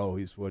tomorrow.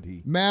 He's what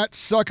he. Matt,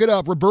 suck it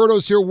up.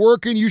 Roberto's here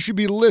working. You should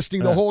be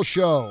listening the whole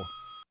show.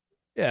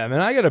 Yeah,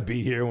 man, I got to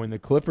be here when the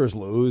Clippers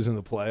lose in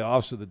the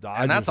playoffs or the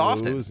Dodgers and that's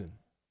lose. Often.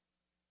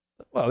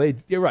 Well,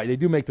 you're right. They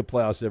do make the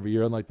playoffs every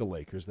year, unlike the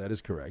Lakers. That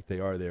is correct. They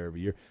are there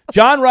every year.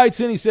 John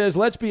writes in. He says,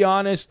 let's be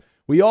honest.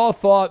 We all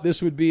thought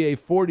this would be a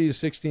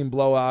 40-16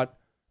 blowout.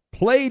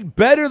 Played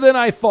better than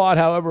I thought.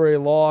 However, a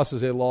loss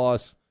is a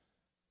loss.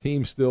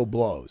 Team still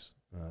blows,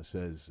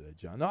 says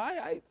John. No,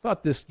 I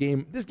thought this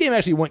game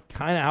actually went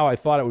kind of how I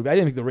thought it would be. I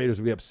didn't think the Raiders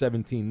would be up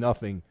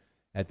 17-0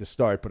 at the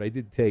start, but I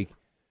did take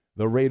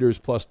the Raiders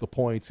plus the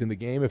points in the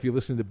game. If you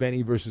listen to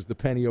Benny versus the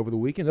Penny over the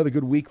weekend, another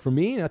good week for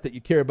me. Not that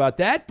you care about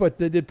that, but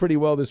they did pretty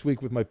well this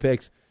week with my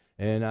picks.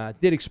 And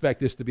did expect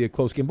this to be a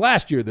close game.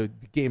 Last year, the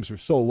games were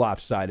so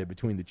lopsided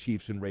between the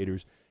Chiefs and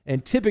Raiders.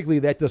 And typically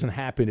that doesn't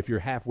happen if you're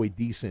halfway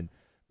decent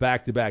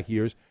back-to-back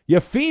years.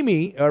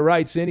 Yafimi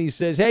writes in. He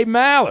says, hey,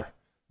 Maller,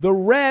 the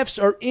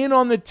refs are in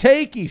on the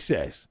take, he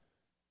says.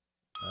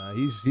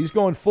 He's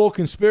going full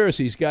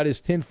conspiracy. He's got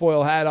his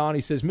tinfoil hat on.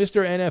 He says,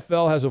 Mr.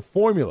 NFL has a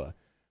formula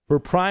for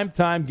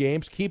primetime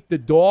games. Keep the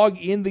dog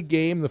in the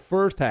game the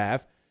first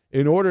half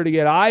in order to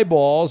get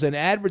eyeballs and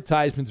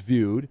advertisements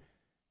viewed.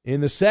 In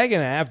the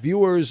second half,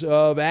 viewers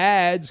of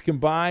ads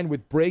combined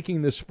with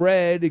breaking the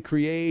spread to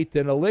create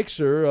an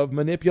elixir of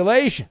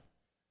manipulation.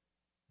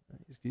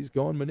 He's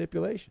going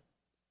manipulation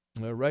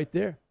right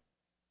there.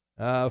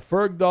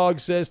 Ferg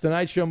Dog says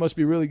tonight's show must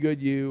be really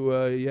good. You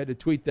had to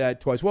tweet that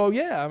twice. Well,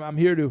 yeah, I'm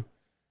here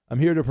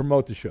to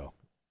promote the show.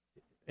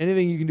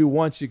 Anything you can do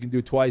once, you can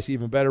do twice,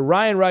 even better.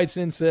 Ryan writes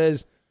in,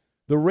 says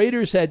the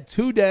Raiders had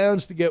 2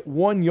 downs to get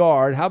 1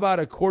 yard. How about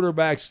a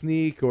quarterback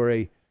sneak or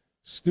a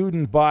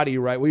student body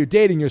right? Well, you're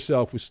dating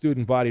yourself with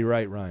student body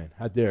right, Ryan.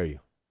 How dare you?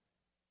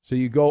 So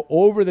you go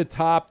over the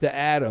top to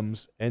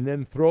Adams and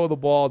then throw the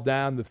ball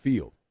down the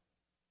field.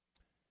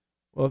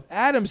 Well, if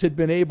Adams had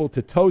been able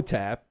to toe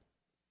tap,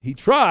 he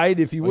tried.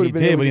 If he would have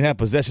been able but to, he didn't have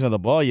possession of the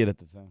ball yet at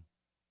the time.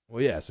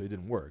 Well, yeah, so it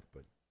didn't work.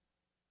 But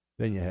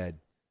then you had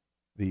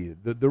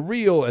the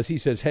real, as he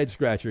says, head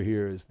scratcher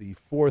here is the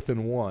 4th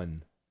and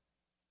 1,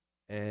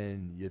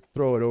 and you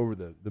throw it over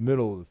the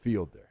middle of the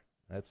field there.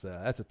 That's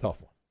a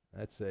tough one.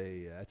 That's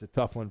a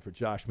tough one for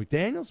Josh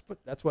McDaniels, but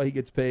that's why he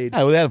gets paid. Yeah,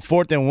 well, they had a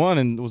 4th and 1,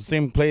 and it was the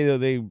same play that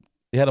they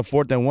had a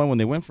 4th and 1 when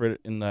they went for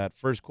it in that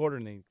first quarter,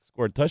 and they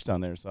scored a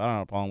touchdown there. So I don't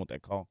have a problem with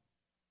that call.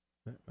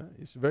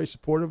 He's very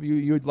supportive.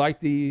 You'd like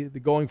the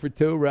going for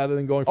 2 rather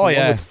than going for 1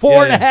 yeah. with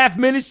 4.5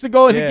 minutes to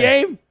go in the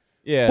game.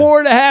 Yeah,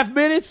 4.5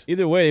 minutes.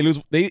 Either way, they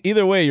lose.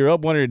 Either way, you're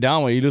up 1 or you're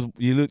down 1.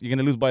 You're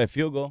gonna lose by a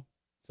field goal.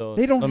 So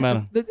they don't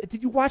matter.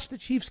 Did you watch the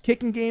Chiefs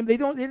kicking game? They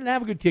didn't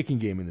have a good kicking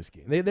game in this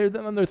game. They're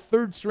on their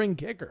 3rd string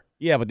kicker.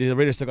 Yeah, but the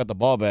Raiders still got the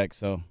ball back.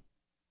 So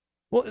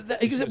well,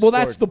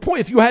 that's the point.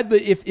 If you had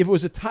if it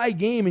was a tie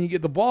game and you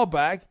get the ball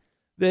back,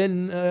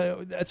 then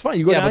that's fine.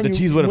 You go down. But the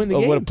Chiefs would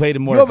have played it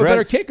more. You have a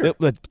better kicker.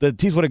 The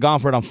Chiefs would have gone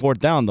for it on 4th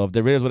down though. If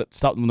the Raiders would have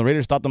stopped when the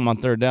Raiders stopped them on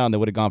 3rd down, they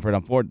would have gone for it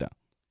on 4th down.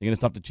 You're going to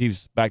stop the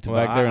Chiefs back to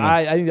back there.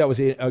 I think that was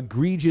an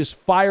egregious,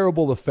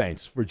 fireable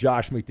offense for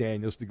Josh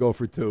McDaniels to go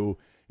for 2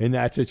 in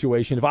that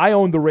situation. If I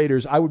owned the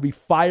Raiders, I would be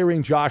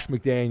firing Josh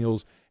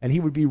McDaniels, and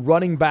he would be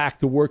running back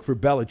to work for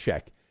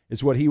Belichick,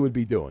 is what he would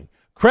be doing.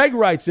 Craig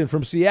writes in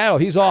from Seattle.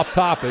 He's off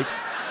topic.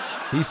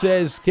 He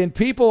says, can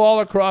people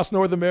all across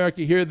North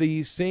America hear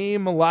the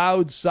same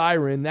loud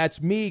siren?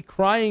 That's me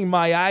crying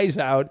my eyes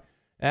out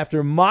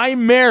after my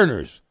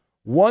Mariners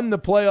won the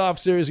playoff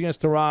series against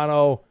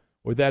Toronto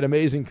with that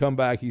amazing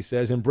comeback, he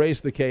says. Embrace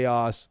the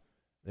chaos.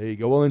 There you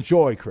go. Well,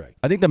 enjoy, Craig.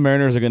 I think the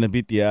Mariners are going to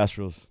beat the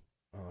Astros.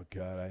 Oh,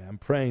 God, I'm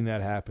praying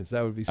that happens.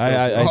 That would be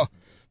so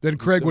Then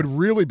Craig would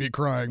really be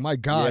crying. My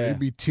God, it'd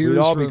be tears. We'd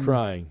all from be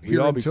crying. We'd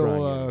here all be until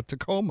crying,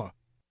 Tacoma.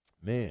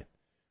 Man,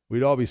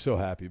 we'd all be so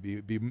happy.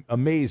 It'd be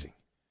amazing.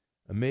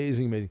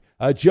 Amazing.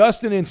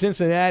 Justin in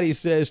Cincinnati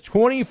says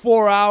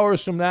 24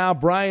 hours from now,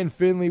 Brian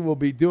Finley will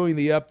be doing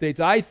the updates.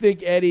 I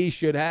think Eddie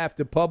should have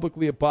to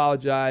publicly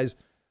apologize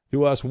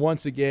to us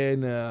once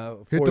again.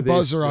 Hit the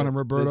buzzer on him,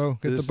 Roberto.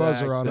 Hit the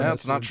buzzer on him.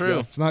 That's not true.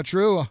 It's not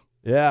true.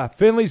 Yeah,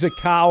 Finley's a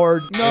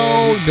coward.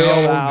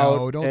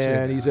 No, don't say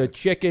that. He's a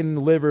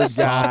chicken-livered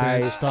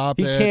guy. Stop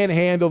it. He can't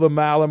handle the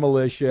Maller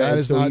militia. That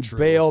is not he true.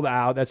 Bailed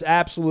out. That's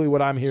absolutely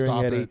what I'm hearing,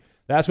 Stop Eddie. it.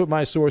 That's what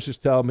my sources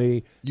tell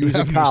me. He's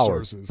have a no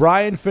coward. sources.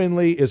 Brian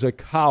Finley is a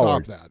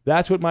coward. Stop that.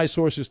 That's what my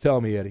sources tell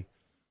me, Eddie.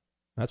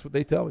 That's what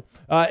they tell me.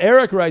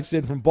 Eric writes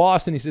in from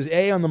Boston. He says,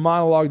 on the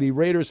monologue, the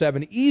Raiders have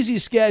an easy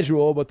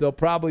schedule, but they'll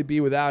probably be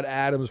without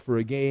Adams for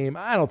a game.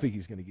 I don't think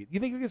he's going to get. You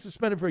think he'll get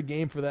suspended for a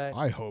game for that?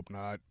 I hope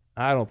not.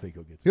 I don't think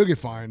he'll get. He'll get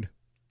fined.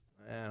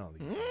 I don't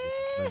think he's going to get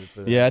suspended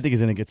for that. Yeah, I think he's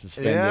going to get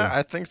suspended. Yeah,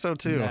 I think so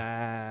too.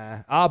 Nah,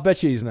 I'll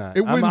bet you he's not.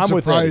 It wouldn't I'm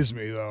surprise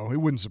me, though. It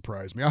wouldn't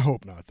surprise me. I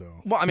hope not,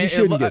 though. Well, I mean,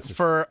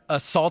 for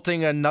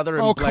assaulting another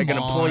an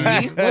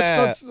employee.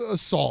 Let's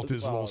assault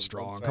is a little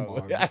strong. Come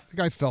on. The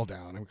guy fell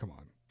down. I mean, come on.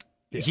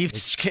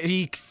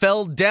 He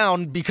fell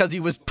down because he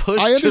was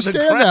pushed I to the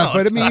understand ground. that,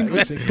 but I mean,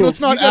 Listen, let's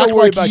not you gotta act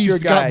worry like about your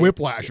he's guy. got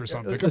whiplash or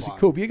something. Come Listen, on.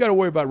 Coop, you got to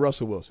worry about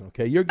Russell Wilson,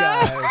 okay? Your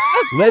guy,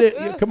 let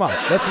it. Come on,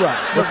 that's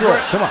right. That's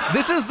right. Come on.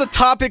 This is the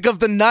topic of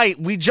the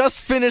night. We just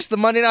finished the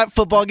Monday Night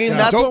Football game. Yeah,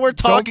 That's what we're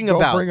talking don't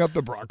about. Bring up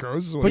the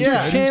Broncos. But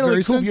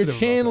you're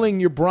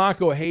channeling your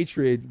Bronco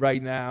hatred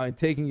right now and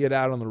taking it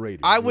out on the Raiders.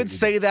 I would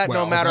say that no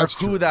Well, matter that's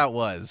who true. that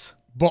was.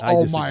 But I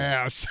oh disagree. my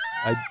ass.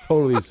 I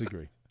totally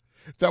disagree.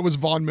 If that was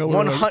Von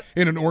Miller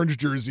in an orange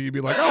jersey, you'd be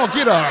like, "Oh,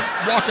 get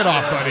up, walk it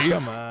off, buddy."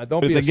 Come on,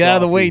 don't It's be like, get out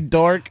of the way,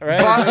 dork.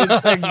 Right?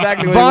 It's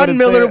exactly what he Von would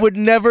Miller say. would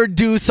never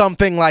do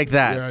something like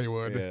that. Yeah, he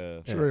would.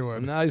 Sure he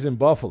would. Now he's in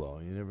Buffalo.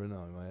 You never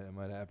know. It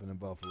might happen in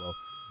Buffalo.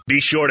 Be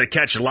sure to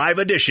catch live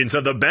editions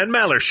of the Ben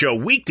Maller Show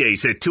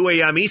weekdays at 2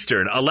 a.m.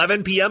 Eastern,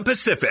 11 p.m.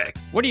 Pacific.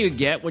 What do you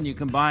get when you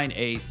combine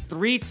a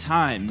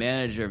 3-time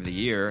Manager of the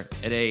Year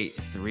and a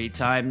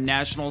 3-time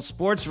National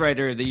Sports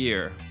Writer of the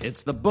Year?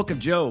 It's the Book of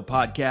Joe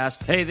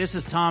podcast. Hey, this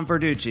is Tom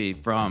Verducci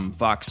from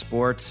Fox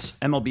Sports,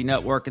 MLB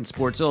Network, and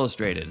Sports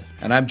Illustrated.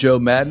 And I'm Joe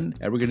Madden,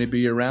 and we're going to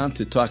be around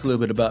to talk a little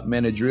bit about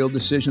managerial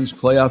decisions,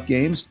 playoff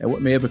games, and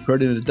what may have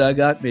occurred in the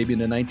dugout maybe in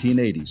the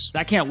 1980s.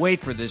 I can't wait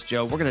for this,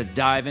 Joe. We're going to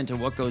dive into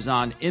what goes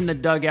on in the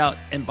dugout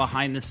and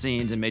behind the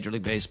scenes in Major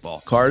League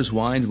Baseball. Cars,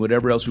 wine,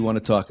 whatever else we want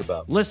to talk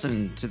about.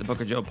 Listen to the Book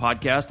of Joe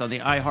podcast on the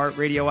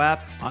iHeartRadio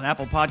app, on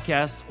Apple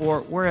Podcasts, or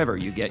wherever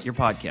you get your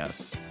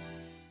podcasts.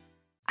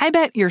 I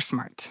bet you're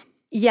smart.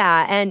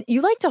 Yeah, and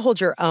you like to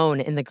hold your own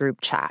in the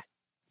group chat.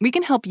 We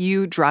can help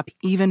you drop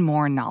even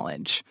more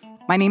knowledge.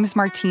 My name is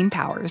Martine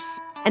Powers.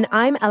 And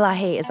I'm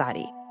Elahe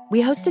Izadi.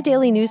 We host a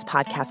daily news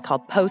podcast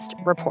called Post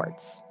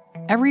Reports.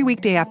 Every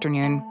weekday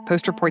afternoon,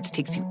 Post Reports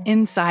takes you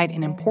inside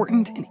an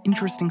important and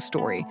interesting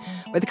story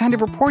with the kind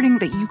of reporting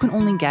that you can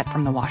only get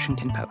from the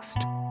Washington Post.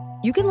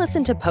 You can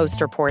listen to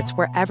Post Reports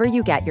wherever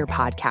you get your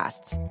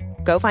podcasts.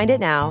 Go find it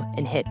now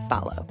and hit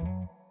follow.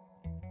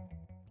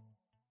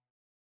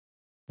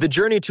 The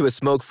journey to a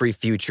smoke-free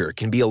future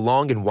can be a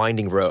long and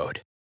winding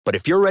road. But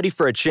if you're ready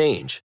for a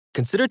change,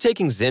 consider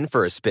taking Zyn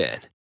for a spin.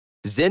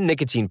 Zyn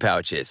nicotine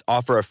pouches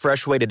offer a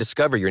fresh way to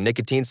discover your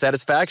nicotine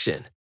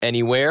satisfaction.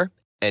 Anywhere,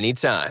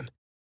 anytime.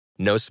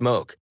 No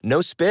smoke,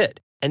 no spit,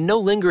 and no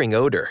lingering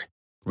odor.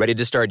 Ready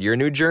to start your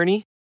new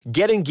journey?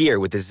 Get in gear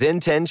with the Zyn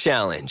 10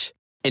 Challenge.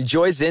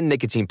 Enjoy Zyn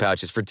nicotine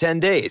pouches for 10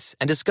 days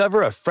and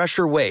discover a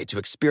fresher way to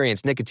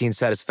experience nicotine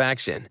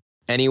satisfaction.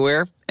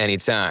 Anywhere,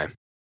 anytime.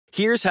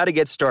 Here's how to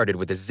get started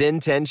with the Zyn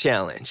 10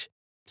 Challenge.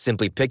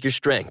 Simply pick your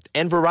strength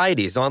and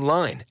varieties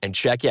online and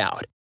check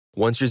out.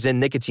 Once your Zyn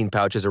nicotine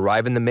pouches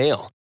arrive in the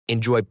mail,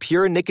 enjoy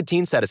pure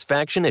nicotine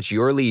satisfaction at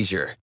your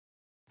leisure.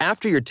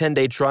 After your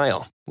 10-day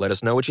trial, let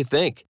us know what you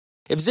think.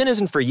 If Zyn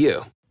isn't for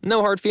you,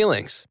 no hard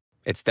feelings.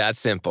 It's that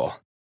simple.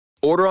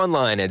 Order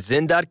online at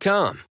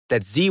Zyn.com,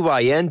 that's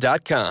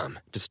ZYN.com,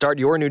 to start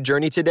your new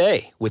journey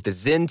today with the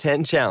Zyn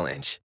 10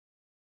 Challenge.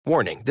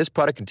 Warning, this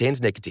product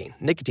contains nicotine.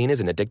 Nicotine is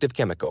an addictive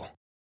chemical.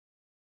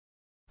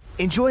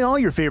 Enjoy all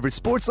your favorite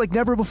sports like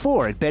never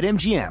before at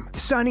BetMGM.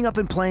 Signing up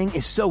and playing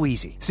is so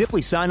easy.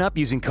 Simply sign up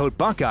using code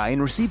Buckeye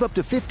and receive up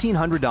to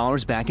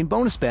 $1,500 back in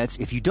bonus bets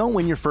if you don't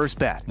win your first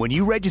bet. When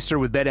you register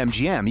with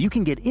BetMGM, you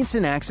can get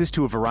instant access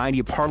to a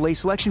variety of parlay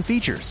selection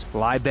features,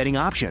 live betting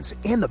options,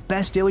 and the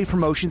best daily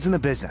promotions in the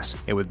business.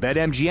 And with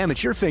BetMGM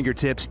at your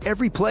fingertips,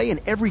 every play and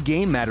every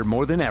game matter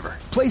more than ever.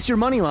 Place your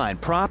moneyline,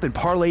 prop, and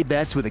parlay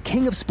bets with the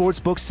king of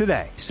sportsbooks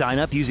today. Sign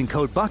up using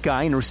code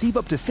Buckeye and receive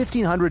up to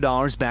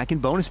 $1,500 back in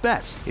bonus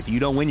bets if you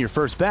don't win your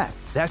first bet.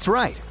 That's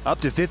right, up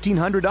to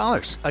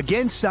 $1,500.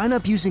 Again, sign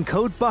up using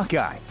code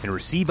Buckeye and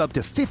receive up to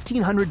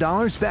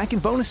 $1,500 back in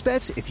bonus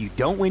bets if you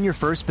don't win your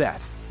first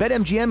bet.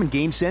 BetMGM and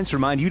GameSense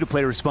remind you to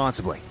play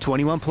responsibly.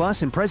 21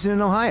 plus and present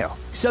in Ohio.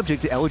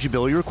 Subject to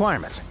eligibility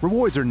requirements.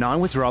 Rewards are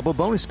non-withdrawable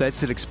bonus bets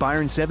that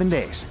expire in 7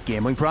 days.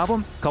 Gambling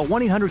problem? Call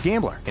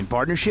 1-800-GAMBLER in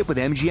partnership with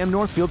MGM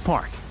Northfield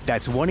Park.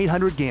 That's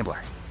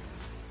 1-800-GAMBLER.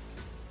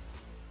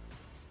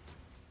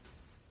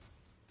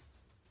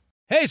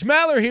 Hey, it's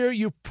Maller here.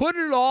 You've put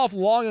it off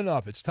long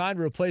enough. It's time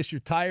to replace your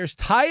tires.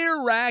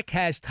 Tire Rack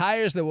has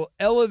tires that will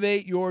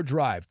elevate your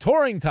drive.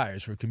 Touring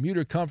tires for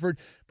commuter comfort,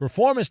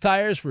 performance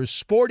tires for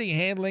sporty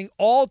handling,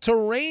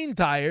 all-terrain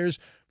tires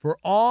for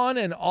on-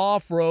 and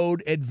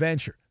off-road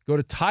adventure. Go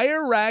to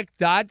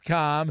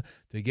TireRack.com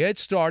to get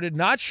started.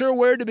 Not sure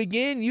where to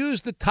begin?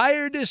 Use the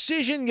Tire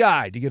Decision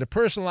Guide to get a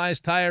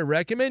personalized tire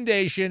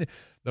recommendation.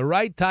 The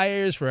right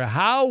tires for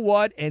how,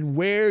 what, and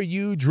where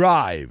you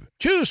drive.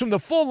 Choose from the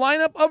full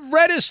lineup of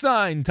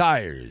Vredestein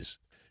tires.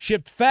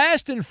 Shipped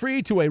fast and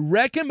free to a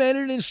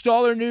recommended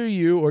installer near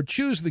you, or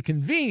choose the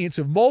convenience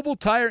of mobile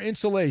tire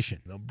installation.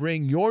 They'll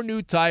bring your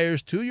new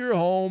tires to your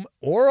home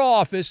or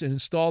office and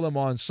install them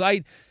on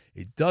site.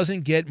 It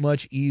doesn't get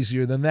much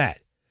easier than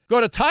that.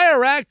 Go to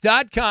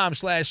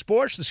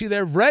TireRack.com/sports to see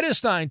their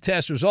Vredestein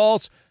test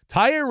results,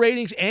 tire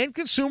ratings, and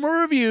consumer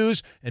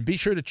reviews, and be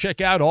sure to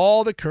check out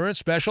all the current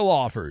special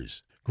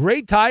offers.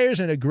 Great tires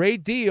and a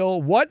great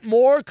deal. What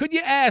more could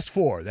you ask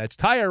for? That's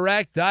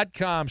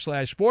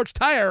TireRack.com/sports.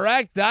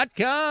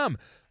 TireRack.com,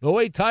 the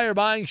way tire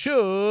buying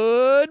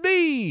should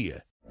be.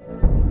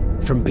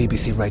 From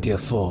BBC Radio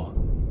 4,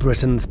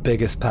 Britain's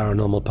biggest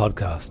paranormal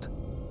podcast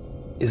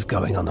is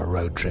going on a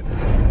road trip.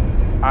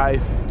 I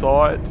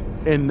thought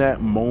in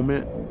that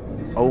moment,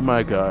 oh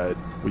my God,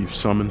 we've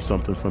summoned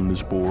something from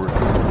this board.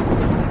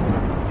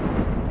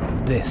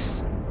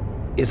 This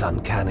is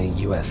Uncanny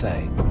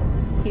USA.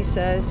 He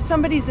says,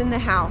 somebody's in the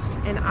house,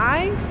 and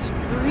I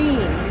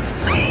screamed.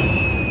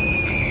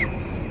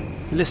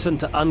 Listen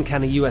to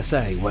Uncanny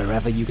USA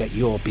wherever you get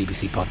your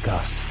BBC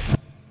podcasts,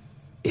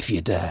 if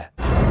you dare.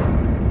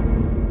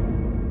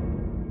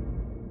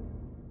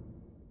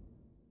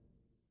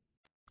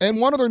 And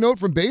one other note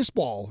from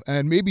baseball,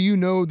 and maybe you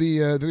know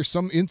there's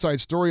some inside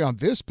story on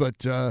this, but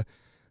the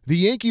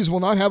Yankees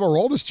will not have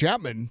Aroldis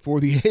Chapman for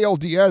the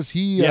ALDS.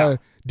 He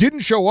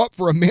didn't show up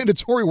for a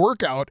mandatory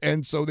workout,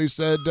 and so they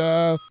said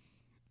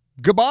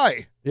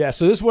goodbye. Yeah,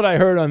 so this is what I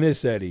heard on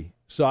this, Eddie.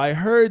 So I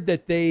heard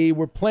that they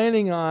were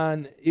planning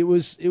on it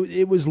was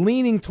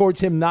leaning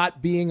towards him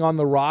not being on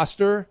the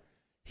roster.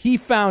 He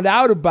found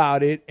out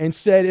about it and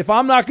said, if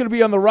I'm not going to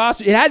be on the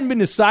roster, it hadn't been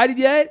decided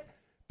yet,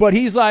 but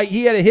he's like,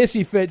 he had a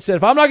hissy fit, said,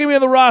 if I'm not going to be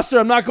on the roster,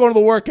 I'm not going to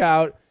the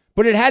workout.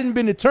 But it hadn't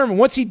been determined.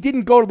 Once he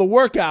didn't go to the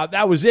workout,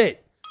 that was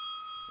it.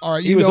 All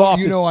right, he was off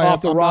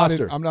the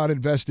roster. I'm not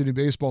invested in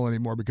baseball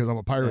anymore because I'm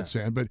a Pirates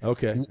fan. But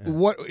okay,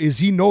 what is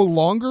he no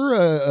longer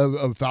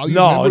a valued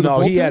member of the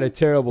bullpen? He had a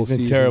terrible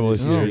season.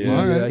 This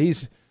year. Right.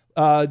 He's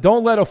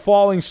don't let a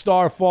falling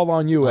star fall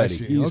on you,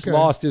 Eddie. He's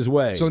lost his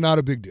way. So not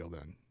a big deal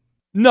then.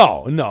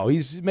 No,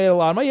 he's made a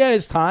lot of money. He had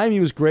his time.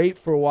 He was great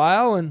for a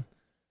while, and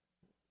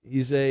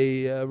he's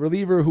a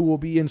reliever who will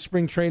be in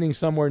spring training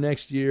somewhere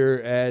next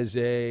year as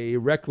a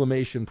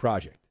reclamation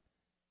project.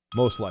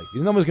 Most likely.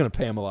 No one's going to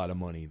pay him a lot of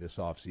money this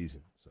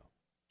offseason. So,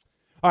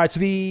 all right, so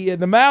the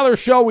Maller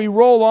Show, we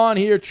roll on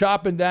here,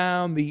 chopping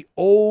down the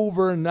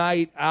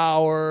overnight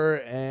hour,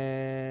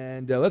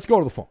 and let's go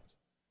to the phones.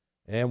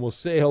 And we'll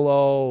say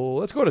hello.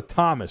 Let's go to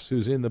Thomas,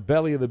 who's in the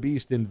belly of the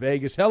beast in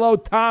Vegas. Hello,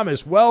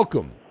 Thomas.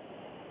 Welcome.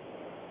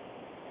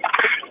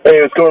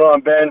 Hey, what's going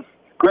on, Ben?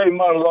 Great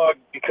monologue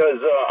because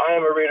I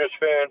am a Raiders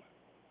fan,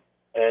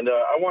 and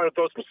I want to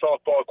throw some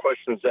softball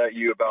questions at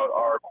you about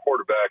our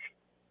quarterback,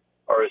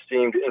 our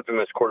esteemed,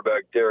 infamous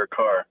quarterback, Derek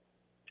Carr.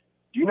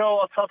 Do you know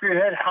off the top of your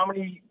head how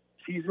many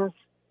seasons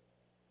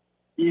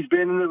he's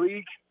been in the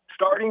league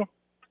starting?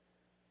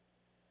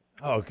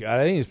 Oh, God,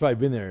 I think he's probably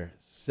been there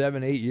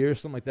 7, 8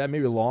 years, something like that,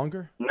 maybe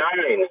longer. 9.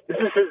 This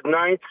is his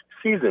 9th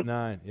season.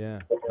 9, yeah.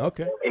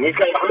 Okay. And he's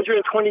got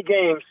 120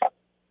 games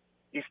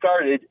he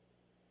started,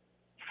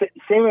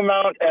 same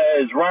amount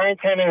as Ryan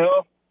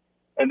Tannehill,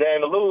 and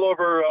then a little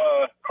over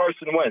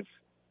Carson Wentz.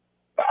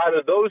 But out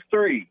of those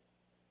three,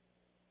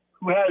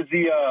 who has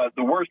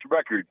the worst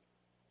record?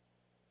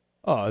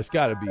 Oh, it's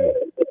got to be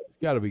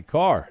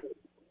Carr.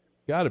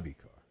 Got to be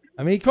Carr.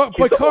 I mean,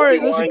 but Carr.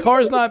 Listen,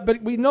 Carr's not.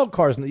 But we know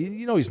Carr's not.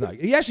 You know he's not.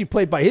 He actually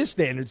played by his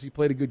standards. He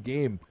played a good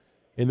game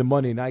in the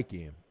Monday night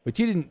game. But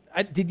you didn't.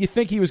 Did you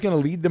think he was going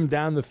to lead them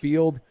down the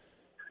field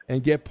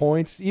and get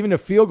points? Even a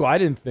field goal, I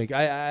didn't think.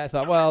 I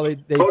thought, well,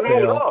 they'd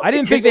fail. I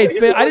didn't think they'd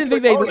fail. I didn't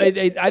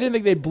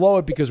think they'd blow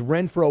it because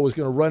Renfro was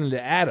going to run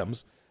into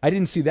Adams. I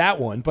didn't see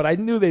that one, but I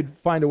knew they'd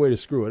find a way to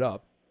screw it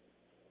up.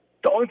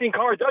 The only thing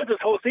Carr does this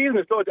whole season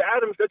is throw it to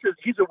Adams.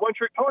 He's a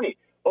one-trick pony.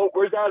 Oh,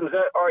 where's Adams?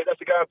 All right, that's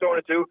the guy I'm throwing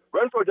it to.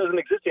 Renfro doesn't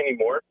exist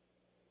anymore.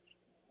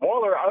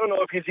 Waller, I don't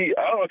know if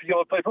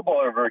he'll play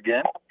football ever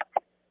again.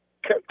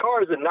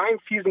 Carr is a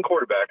 9-season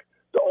quarterback.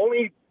 The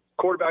only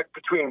quarterback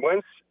between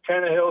Wentz,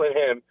 Tannehill, and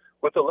him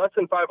with a less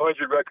than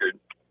 500 record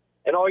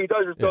and all he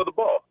does is throw the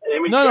ball.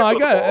 No, I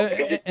got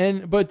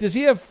it. But does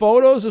he have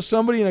photos of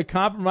somebody in a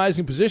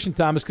compromising position,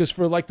 Thomas? Because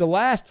for like the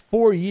last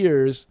 4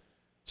 years,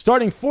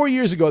 starting 4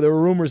 years ago, there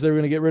were rumors they were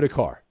going to get rid of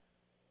Carr,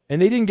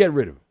 and they didn't get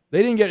rid of him.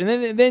 They didn't get,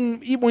 and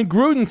then when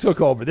Gruden took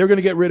over, they were going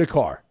to get rid of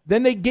Carr.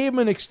 Then they gave him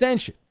an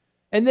extension,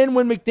 and then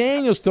when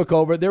McDaniels took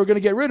over, they were going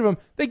to get rid of him.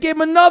 They gave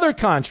him another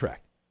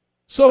contract.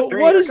 So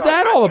what is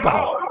that all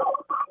about?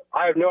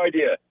 I have no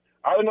idea.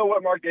 I don't know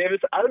what Mark Davis.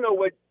 I don't know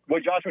what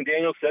Josh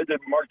McDaniels said to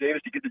Mark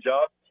Davis to get the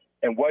job,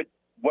 and what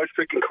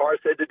freaking Carr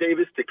said to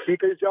Davis to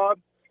keep his job.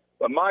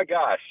 But my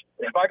gosh,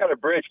 if I got a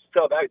bridge to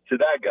tell that to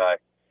that guy,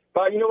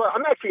 but you know what?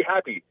 I'm actually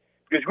happy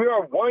because we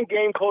are one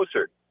game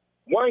closer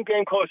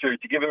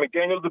to giving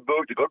McDaniels the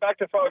boot to go back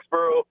to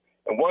Foxborough,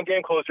 and one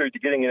game closer to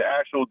getting an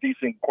actual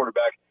decent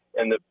quarterback.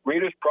 And the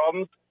Raiders'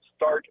 problems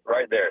start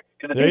right there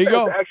because the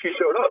defense actually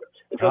showed up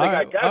until they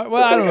got gassed.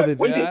 Well, I don't know.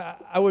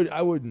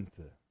 I wouldn't.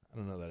 I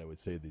don't know that I would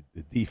say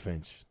the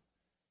defense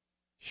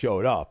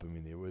showed up. I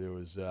mean, there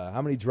was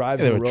how many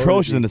drives? They were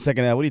atrocious in the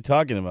second half. What are you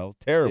talking about? It was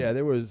terrible. Yeah,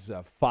 there was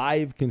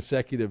 5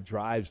 consecutive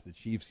drives. The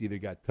Chiefs either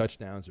got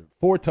touchdowns or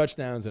 4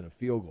 touchdowns and a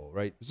field goal.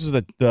 Right. This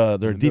was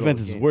their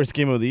defense's worst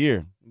game of the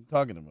year. What are you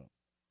talking about?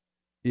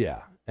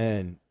 Yeah,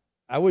 and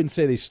I wouldn't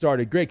say they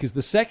started great because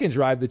the second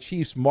drive, the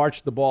Chiefs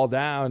marched the ball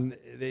down.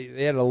 They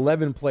had an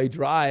 11-play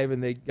drive,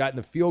 and they got in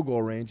the field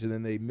goal range, and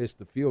then they missed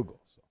the field goal.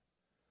 So,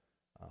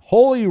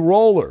 Holy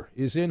Roller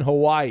is in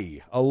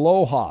Hawaii.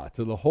 Aloha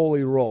to the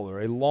Holy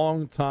Roller, a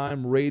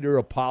longtime Raider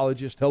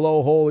apologist.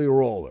 Hello, Holy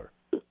Roller.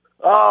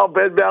 Oh,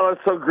 Ben Maller,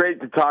 it's so great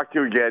to talk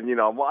to you again. You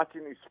know, I'm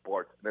watching these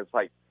sports, and it's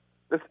like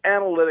this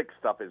analytics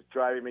stuff is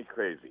driving me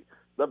crazy.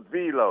 The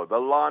velo, the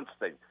launch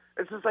thing.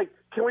 It's just like,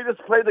 can we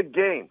just play the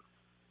game?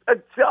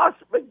 And Josh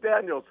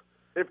McDaniels,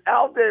 if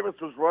Al Davis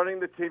was running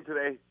the team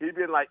today, he'd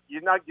be like,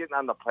 you're not getting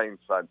on the plane,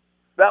 son.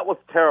 That was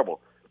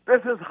terrible. This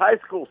is high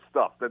school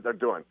stuff that they're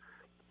doing.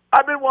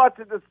 I've been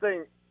watching this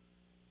thing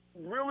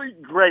really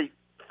great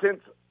since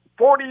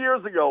 40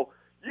 years ago.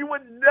 You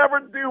would never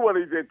do what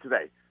he did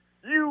today.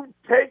 You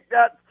take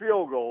that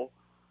field goal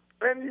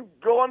and you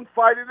go and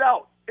fight it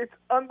out. It's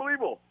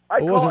unbelievable.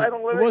 It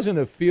wasn't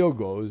a field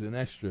goal. It was an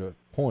extra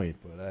point,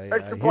 but I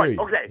hear you.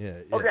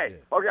 Okay.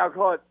 Okay, I'll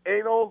call it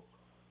anal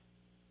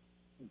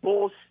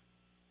bullshit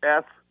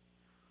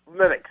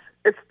analytics.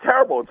 It's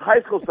terrible. It's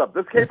high school stuff.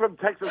 This came from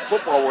Texas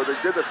football where they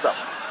did this stuff.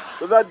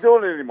 They're not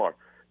doing it anymore.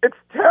 It's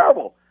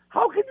terrible.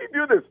 How can you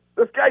do this?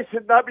 This guy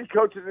should not be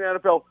coaching in the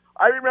NFL.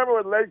 I remember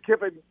when Lane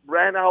Kiffin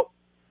ran out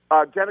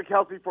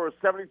Janikowski for a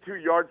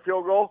 72-yard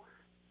field goal.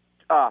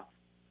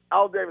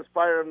 Al Davis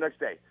fired him next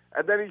day.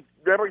 And then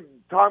remember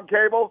Tom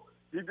Cable?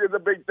 He did the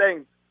big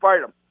thing,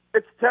 fired him.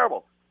 It's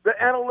terrible. The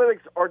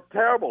analytics are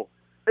terrible.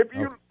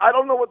 I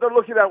don't know what they're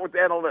looking at with the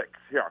analytics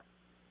here.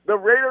 The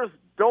Raiders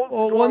don't.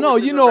 Well, no,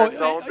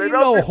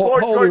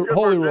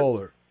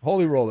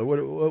 Holy Roller.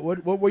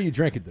 What were you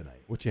drinking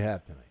tonight? What you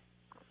have tonight?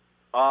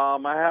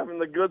 I'm having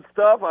the good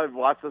stuff. I've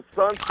watched the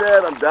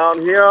sunset. I'm down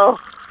here.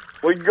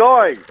 We're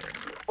going.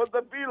 But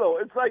the velo,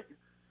 it's like,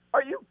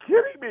 are you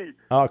kidding me?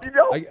 Okay.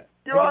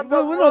 You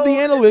know, the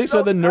analytics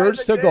are the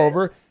nerds took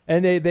over,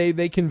 and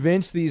they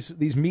convinced these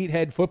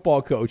meathead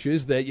football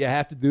coaches that you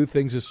have to do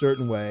things a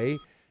certain way,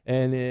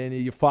 and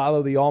you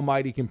follow the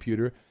almighty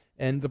computer.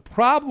 And the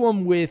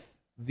problem with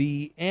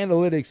the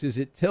analytics is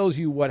it tells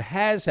you what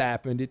has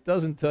happened. It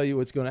doesn't tell you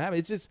what's going to happen.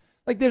 It's just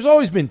like there's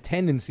always been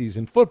tendencies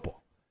in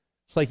football.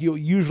 It's like you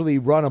usually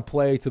run a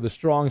play to the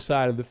strong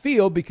side of the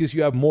field because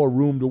you have more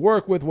room to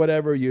work with,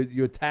 whatever.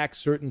 You attack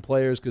certain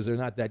players because they're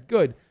not that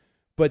good.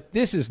 But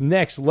this is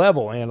next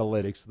level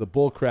analytics, the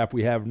bull crap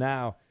we have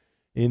now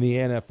in the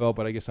NFL.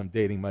 But I guess I'm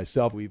dating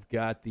myself. We've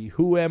got the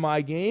Who Am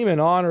I game in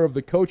honor of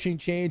the coaching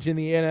change in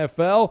the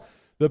NFL.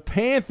 The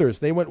Panthers,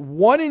 they went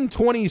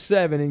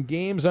 1-27 in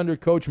games under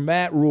Coach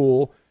Matt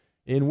Rule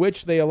in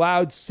which they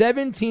allowed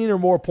 17 or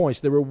more points.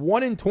 They were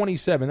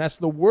 1-27. That's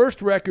the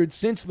worst record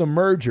since the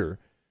merger.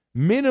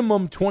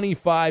 Minimum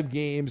 25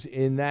 games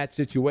in that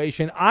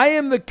situation. I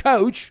am the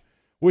coach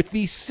with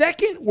the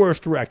second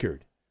worst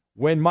record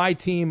when my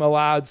team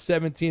allowed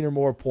 17 or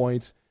more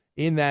points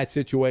in that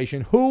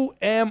situation. Who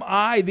am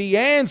I? The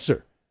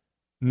answer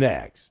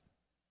next.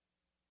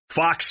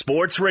 Fox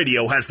Sports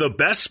Radio has the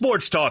best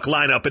sports talk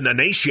lineup in the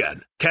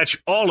nation.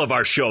 Catch all of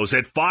our shows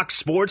at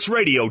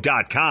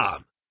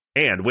foxsportsradio.com.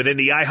 And within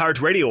the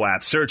iHeartRadio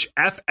app, search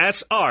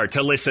FSR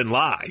to listen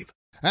live.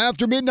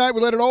 After midnight,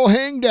 we let it all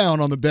hang down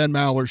on the Ben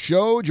Maller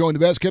Show. Join the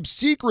best-kept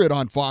secret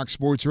on Fox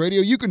Sports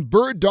Radio. You can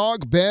bird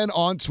dog Ben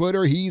on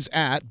Twitter. He's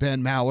at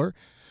Ben Maller.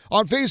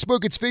 On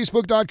Facebook, it's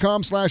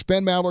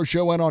facebook.com/Ben Maller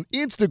Show. And on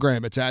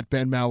Instagram, it's at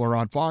Ben Maller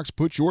on Fox.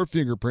 Put your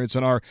fingerprints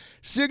on our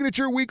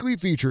signature weekly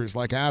features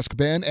like Ask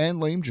Ben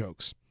and Lame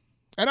Jokes.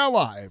 And now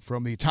live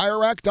from the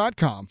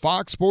TireRack.com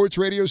Fox Sports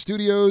Radio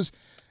studios,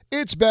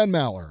 it's Ben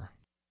Maller.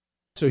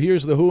 So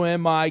here's the Who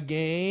Am I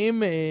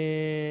game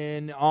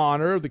in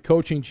honor of the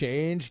coaching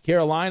change.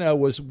 Carolina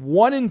was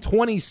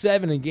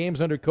 1-27 in games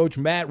under Coach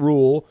Matt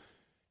Rule,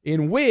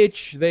 in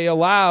which they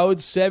allowed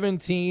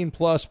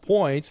 17-plus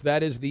points.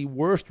 That is the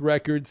worst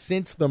record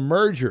since the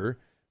merger.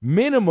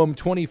 minimum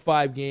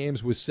 25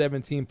 games with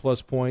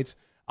 17-plus points.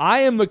 I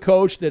am the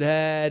coach that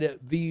had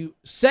the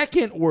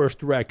second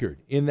worst record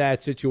in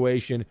that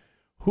situation.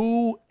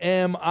 Who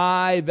am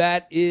I?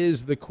 That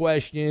is the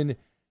question.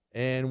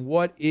 And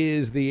what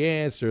is the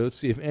answer? Let's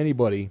see if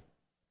anybody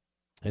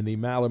in the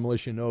Maller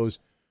Militia knows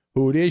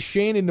who it is.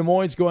 Shane in Des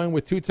Moines going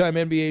with two-time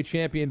NBA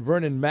champion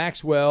Vernon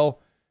Maxwell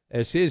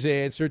as his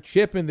answer.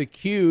 Chip in the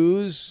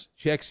Q's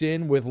checks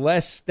in with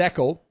Les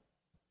Steckel,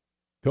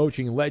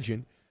 coaching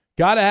legend.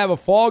 Got to have a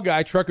fall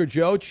guy. Trucker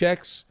Joe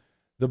checks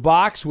the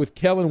box with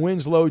Kellen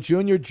Winslow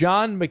Jr.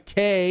 John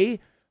McKay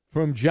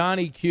from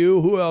Johnny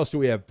Q. Who else do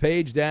we have?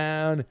 Page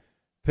down.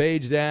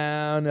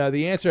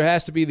 The answer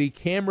has to be the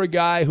camera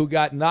guy who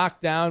got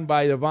knocked down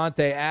by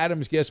Davante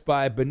Adams, guessed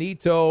by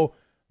Benito.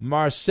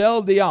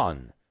 Marcel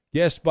Dion,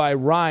 guessed by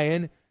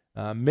Ryan.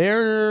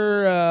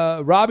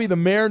 Robbie the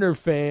Mariner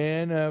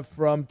fan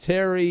from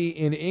Terry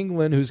in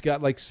England, who's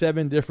got like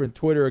 7 different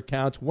Twitter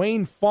accounts.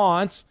 Wayne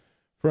Fonts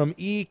from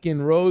Eek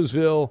in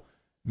Roseville,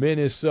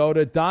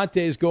 Minnesota.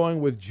 Dante's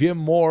going with Jim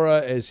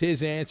Mora as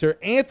his answer.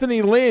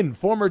 Anthony Lynn,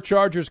 former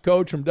Chargers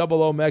coach from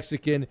Double O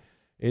Mexican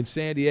in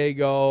San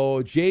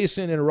Diego.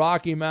 Jason in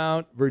Rocky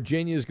Mount,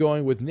 Virginia, is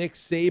going with Nick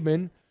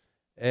Saban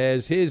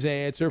as his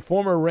answer.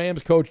 Former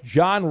Rams coach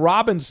John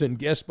Robinson,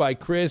 guessed by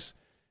Chris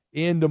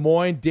in Des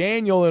Moines.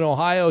 Daniel in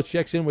Ohio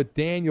checks in with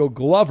Daniel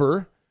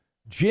Glover.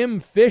 Jim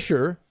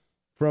Fisher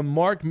from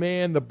Mark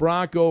Mann, the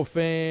Bronco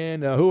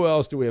fan. Who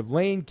else do we have?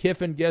 Lane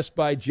Kiffin, guessed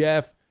by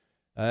Jeff.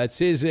 That's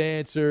his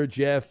answer.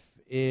 Jeff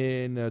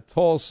in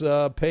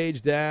Tulsa.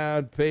 Page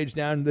down.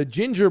 The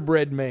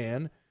Gingerbread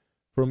Man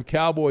from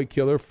Cowboy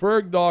Killer.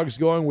 Ferg Dog's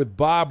going with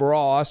Bob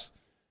Ross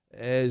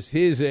as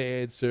his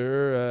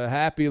answer.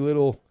 Happy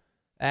little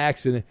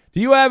accident.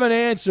 Do you have an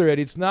answer, Ed?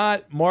 It's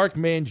not Mark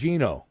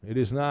Mangino. It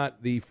is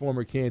not the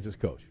former Kansas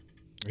coach.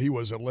 He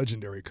was a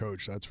legendary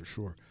coach, that's for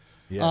sure.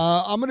 Yes.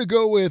 I'm going to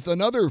go with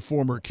another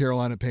former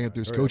Carolina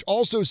Panthers coach,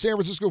 also San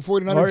Francisco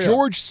 49er,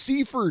 George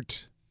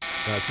Seifert.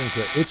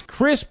 It's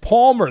Chris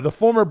Palmer, the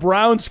former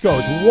Browns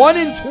coach. 1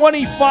 in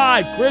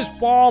 25, Chris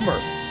Palmer.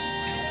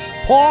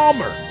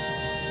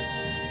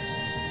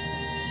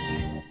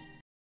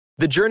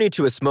 The journey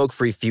to a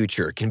smoke-free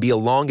future can be a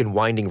long and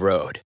winding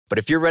road. But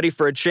if you're ready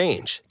for a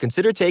change,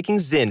 consider taking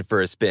Zyn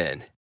for a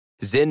spin.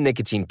 Zyn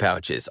nicotine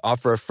pouches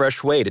offer a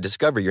fresh way to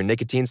discover your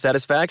nicotine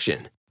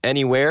satisfaction.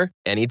 Anywhere,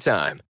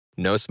 anytime.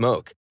 No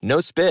smoke, no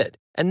spit,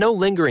 and no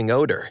lingering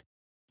odor.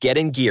 Get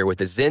in gear with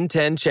the Zyn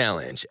 10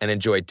 Challenge and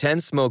enjoy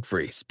 10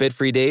 smoke-free,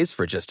 spit-free days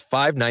for just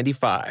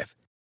 $5.95.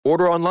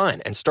 Order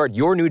online and start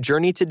your new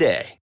journey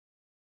today.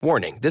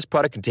 Warning, this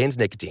product contains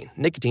nicotine.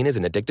 Nicotine is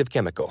an addictive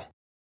chemical.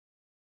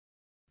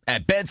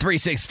 At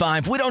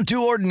Bet365, we don't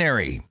do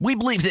ordinary. We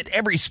believe that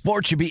every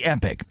sport should be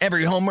epic.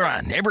 Every home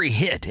run, every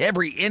hit,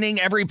 every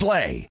inning, every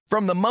play.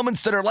 From the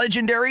moments that are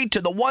legendary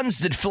to the ones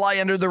that fly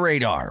under the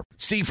radar.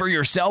 See for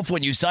yourself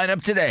when you sign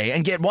up today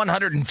and get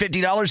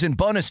 $150 in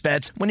bonus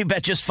bets when you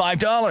bet just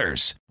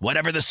 $5.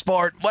 Whatever the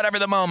sport, whatever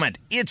the moment,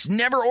 it's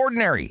never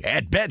ordinary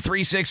at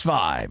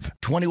Bet365.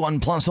 21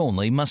 plus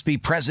only. Must be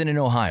present in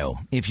Ohio.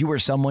 If you or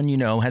someone you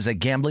know has a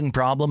gambling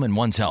problem and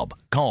wants help,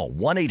 call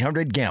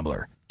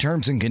 1-800-GAMBLER.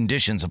 Terms and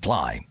conditions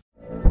apply.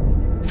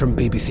 From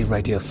BBC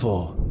Radio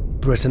 4,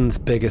 Britain's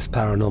biggest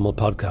paranormal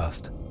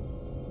podcast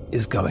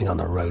is going on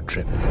a road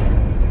trip.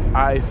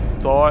 I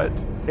thought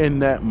in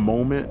that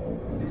moment,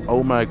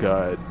 oh my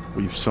God,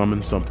 we've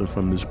summoned something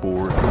from this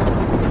board.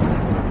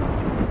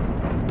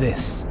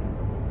 This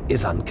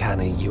is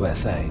Uncanny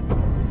USA.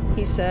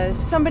 He says,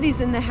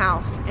 somebody's in the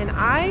house, and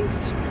I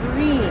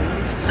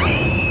screamed.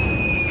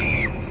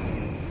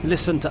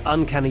 Listen to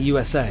Uncanny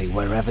USA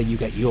wherever you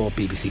get your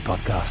BBC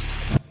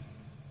podcasts,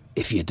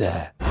 if you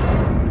dare.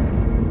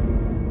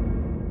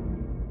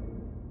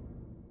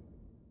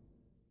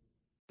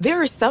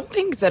 There are some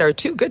things that are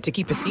too good to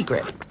keep a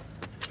secret.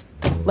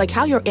 Like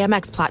how your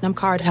Amex Platinum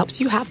card helps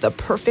you have the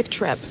perfect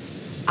trip.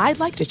 I'd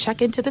like to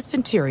check into the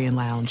Centurion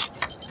Lounge.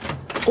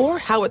 Or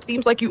how it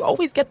seems like you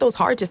always get those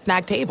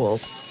hard-to-snag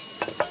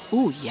tables.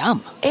 Ooh,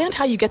 yum. And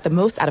how you get the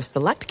most out of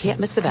select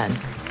can't-miss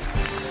events.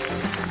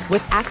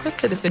 With access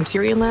to the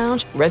Centurion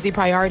Lounge, Resi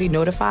Priority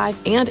Notified,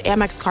 and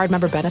Amex card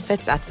member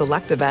benefits at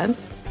select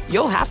events,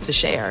 you'll have to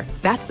share.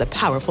 That's the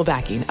powerful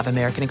backing of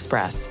American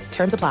Express.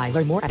 Terms apply.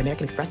 Learn more at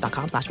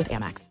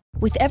americanexpress.com/withAmex.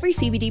 With every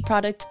CBD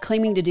product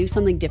claiming to do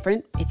something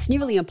different, it's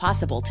nearly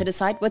impossible to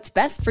decide what's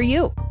best for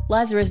you.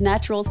 Lazarus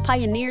Naturals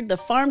pioneered the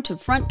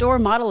farm-to-front-door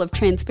model of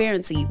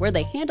transparency, where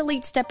they handle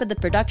each step of the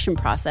production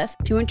process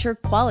to ensure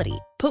quality,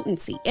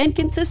 potency, and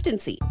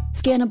consistency.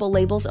 Scannable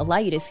labels allow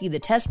you to see the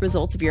test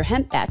results of your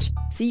hemp batch,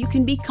 so you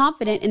can be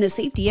confident in the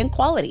safety and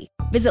quality.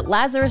 Visit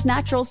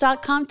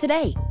LazarusNaturals.com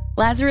today.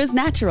 Lazarus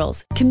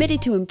Naturals,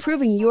 committed to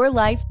improving your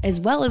life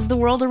as well as the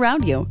world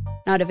around you.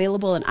 Not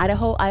available in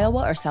Idaho,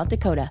 Iowa, or South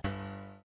Dakota.